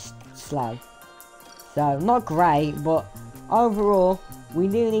 we were just slow. So not great, but overall we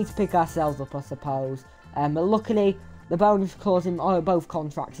do need to pick ourselves up, I suppose. But luckily the bonus clause in both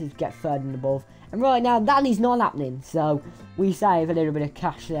contracts is get 3rd and above, and right now that is not happening, so we save a little bit of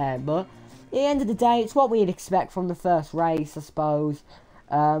cash there. But at the end of the day, it's what we'd expect from the first race, I suppose.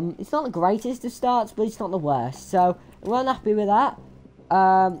 It's not the greatest of starts, but it's not the worst, so we're happy with that.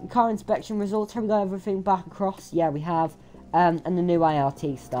 Car inspection results, have we got everything back across? Yeah, we have. And the new ART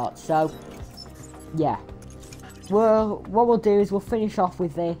starts, so yeah. What we'll do is we'll finish off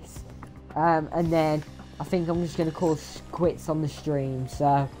with this, and then I think I'm just going to call quits on the stream.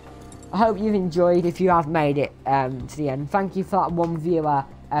 So I hope you've enjoyed. If you have made it to the end, thank you for that one viewer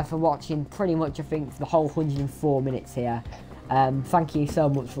for watching pretty much, I think, for the whole 104 minutes here. Thank you so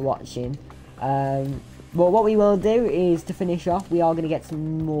much for watching. Well, what we will do is, to finish off, we are going to get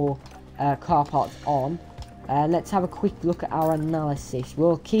some more car parts on. Let's have a quick look at our analysis.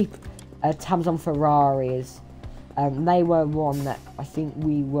 We'll keep tabs on Ferraris. They were one that I think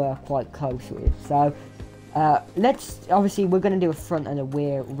we were quite close with. So obviously we're going to do a front and a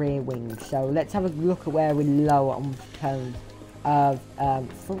rear wing. So let's have a look at where we're lower on terms of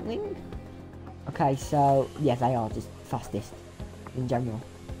front wing. Okay, so yeah, they are just fastest in general.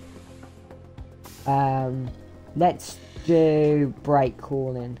 Let's do brake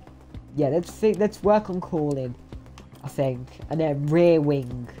cooling. Yeah, let's work on cooling, I think. And then rear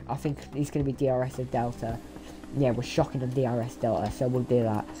wing, I think it's going to be DRS or Delta. Yeah, we're shocking on DRS Delta, so we'll do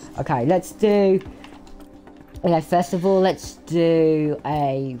that. Okay, let's do... Okay, first of all, let's do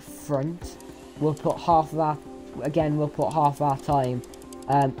a front. We'll put half of our... Again, we'll put half of our time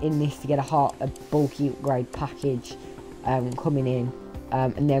in this to get a bulky upgrade package coming in.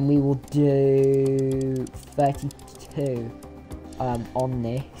 And then we will do 32 on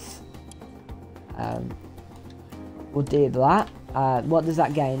this. We'll do that. What does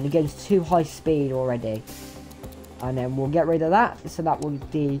that gain? It gains 2 high speed already. And then we'll get rid of that. So that will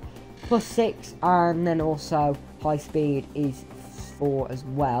be +6. And then also high speed is 4 as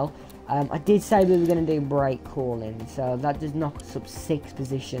well. I did say we were going to do brake cooling. So that does knock us up 6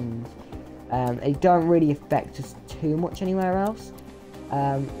 positions. It don't really affect us too much anywhere else.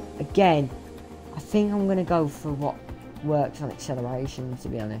 Again, I think I'm going to go for what works on acceleration, to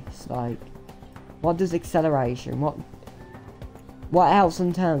be honest. Like, what does acceleration, what helps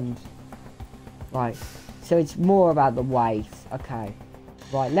in terms? Right, so it's more about the weight. Okay,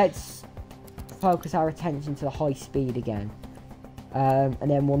 right, let's focus our attention to the high speed again. And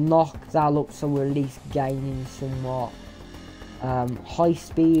then we'll knock that up so we're at least gaining somewhat. High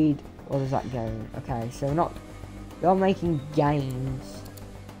speed, what does that gain? Okay, so we're not making gains.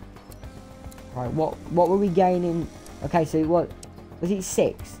 Right, what were we gaining? Okay, so what was it?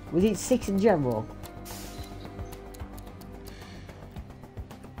 6? Was it 6 in general?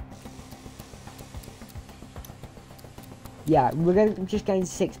 Yeah, we're going to just gain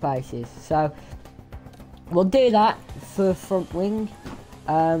 6 places. So we'll do that for front wing.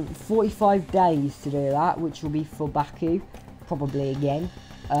 45 days to do that, which will be for Baku, probably again.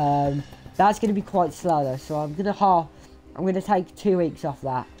 That's going to be quite slow though, so I'm going to take 2 weeks off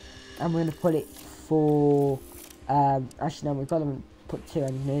that. I'm going to put it for, actually no, we've got to put 2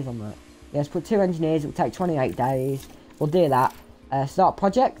 engineers on that. Yes, put 2 engineers, it will take 28 days. We'll do that. Start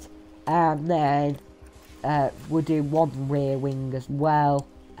project, and then we'll do 1 rear wing as well.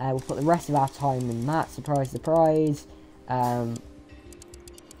 We'll put the rest of our time in that, surprise, surprise.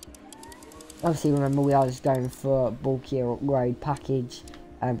 Obviously, remember, we are just going for bulkier upgrade package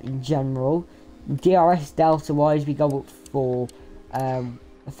in general. DRS Delta wise, we go up for, I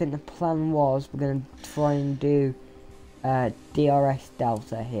think the plan was we're going to try and do DRS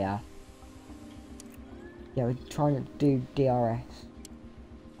Delta here. Yeah, we're trying to do DRS.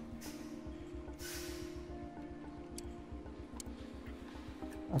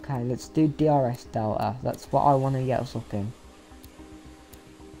 Okay, let's do DRS Delta. That's what I want to get us up in.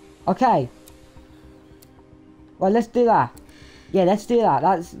 Okay. Well, let's do that. Yeah, let's do that.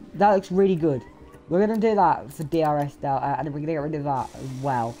 That looks really good. We're going to do that for DRS Delta, and then we're going to get rid of that as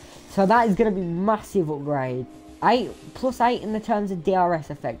well. So that is going to be massive upgrade. +8 in the terms of DRS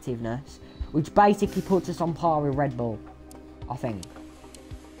effectiveness, which basically puts us on par with Red Bull, I think.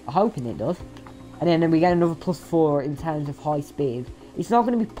 I'm hoping it does. And then we get another +4 in terms of high speed. It's not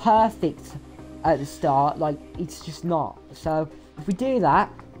going to be perfect at the start, like, it's just not. So, if we do that,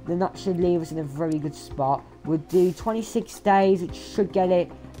 then that should leave us in a very good spot. We'll do 26 days, it should get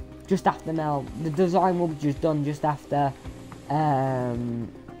it just after now. The design will be just done just after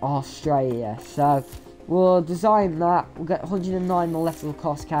Australia. So, we'll design that, we'll get 109 molecular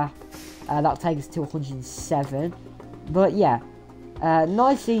cost cap. That'll take us to 107. But yeah,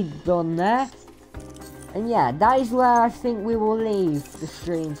 nicely done there. And yeah, that is where I think we will leave the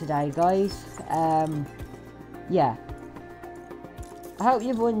stream today, guys. Yeah. I hope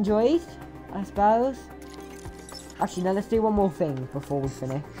you've enjoyed, I suppose. Actually, no, let's do one more thing before we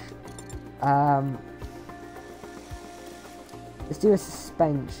finish. Let's do a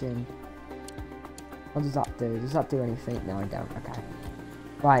suspension. What does that do? Does that do anything? No, I don't. Okay.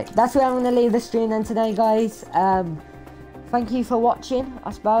 Right, that's where I'm going to leave the stream then today, guys. Thank you for watching,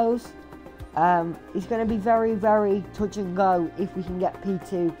 I suppose. It's going to be very, very touch and go if we can get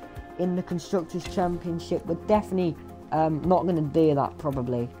P2 in the Constructors' Championship. We're definitely Not going to do that,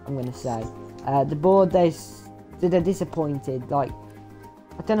 probably, I'm going to say. The board, they're disappointed. Like,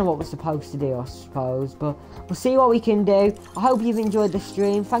 I don't know what we're supposed to do, I suppose, but we'll see what we can do. I hope you've enjoyed the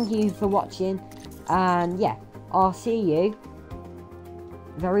stream. Thank you for watching, and yeah, I'll see you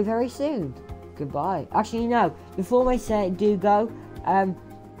very, very soon. Goodbye. Actually, no, before I say do go,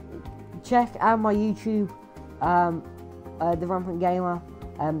 check out my YouTube, The Rampant Gamer.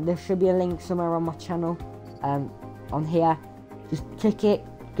 There should be a link somewhere on my channel, on here. Just click it,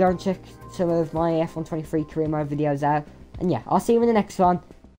 go and check some of my F123 career mode videos out, and yeah, I'll see you in the next one.